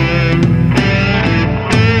listening.